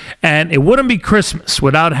time, and it wouldn't be Christmas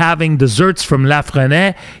without having desserts from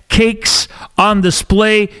Lafrenais, cakes on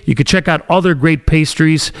display. You can check out all their great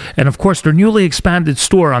pastries. And, of course, their newly expanded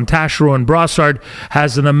store on Taschereau and Brossard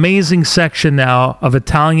has an amazing section now of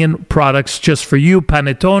Italian products just for you,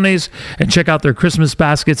 panettones, and check out their Christmas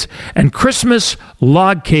baskets and Christmas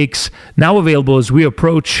log cakes, now available as we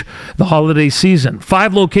approach the holiday season.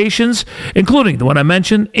 5 locations, including the one I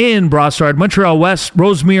mentioned in Brossard, Montreal West,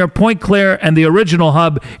 Rosemere, Pointe Claire, and the original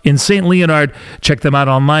hub in St. Leonard. Check them out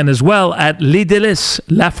online as well at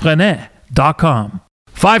lesdeliceslafrenais.com.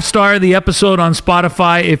 5-star the episode on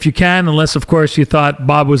Spotify if you can, unless, of course, you thought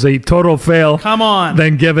Bob was a total fail. Come on.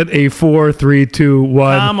 Then give it a 4, 3, 2,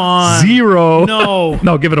 1, Come on. 0. No.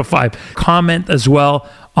 No, give it a 5. Comment as well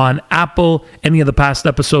on Apple, any of the past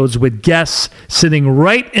episodes with guests sitting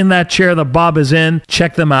right in that chair that Bob is in.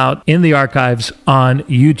 Check them out in the archives on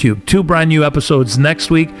YouTube. 2 brand new episodes next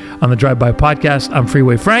week on the Drive-By Podcast. I'm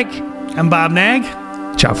Freeway Frank. I'm Bob Nag.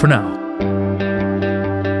 Ciao for now.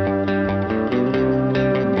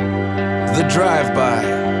 The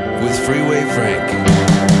Drive-By with Freeway Frank.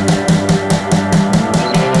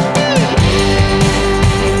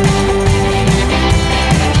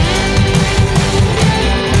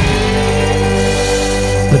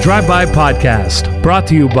 The Drive-By Podcast, brought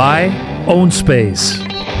to you by Own Space.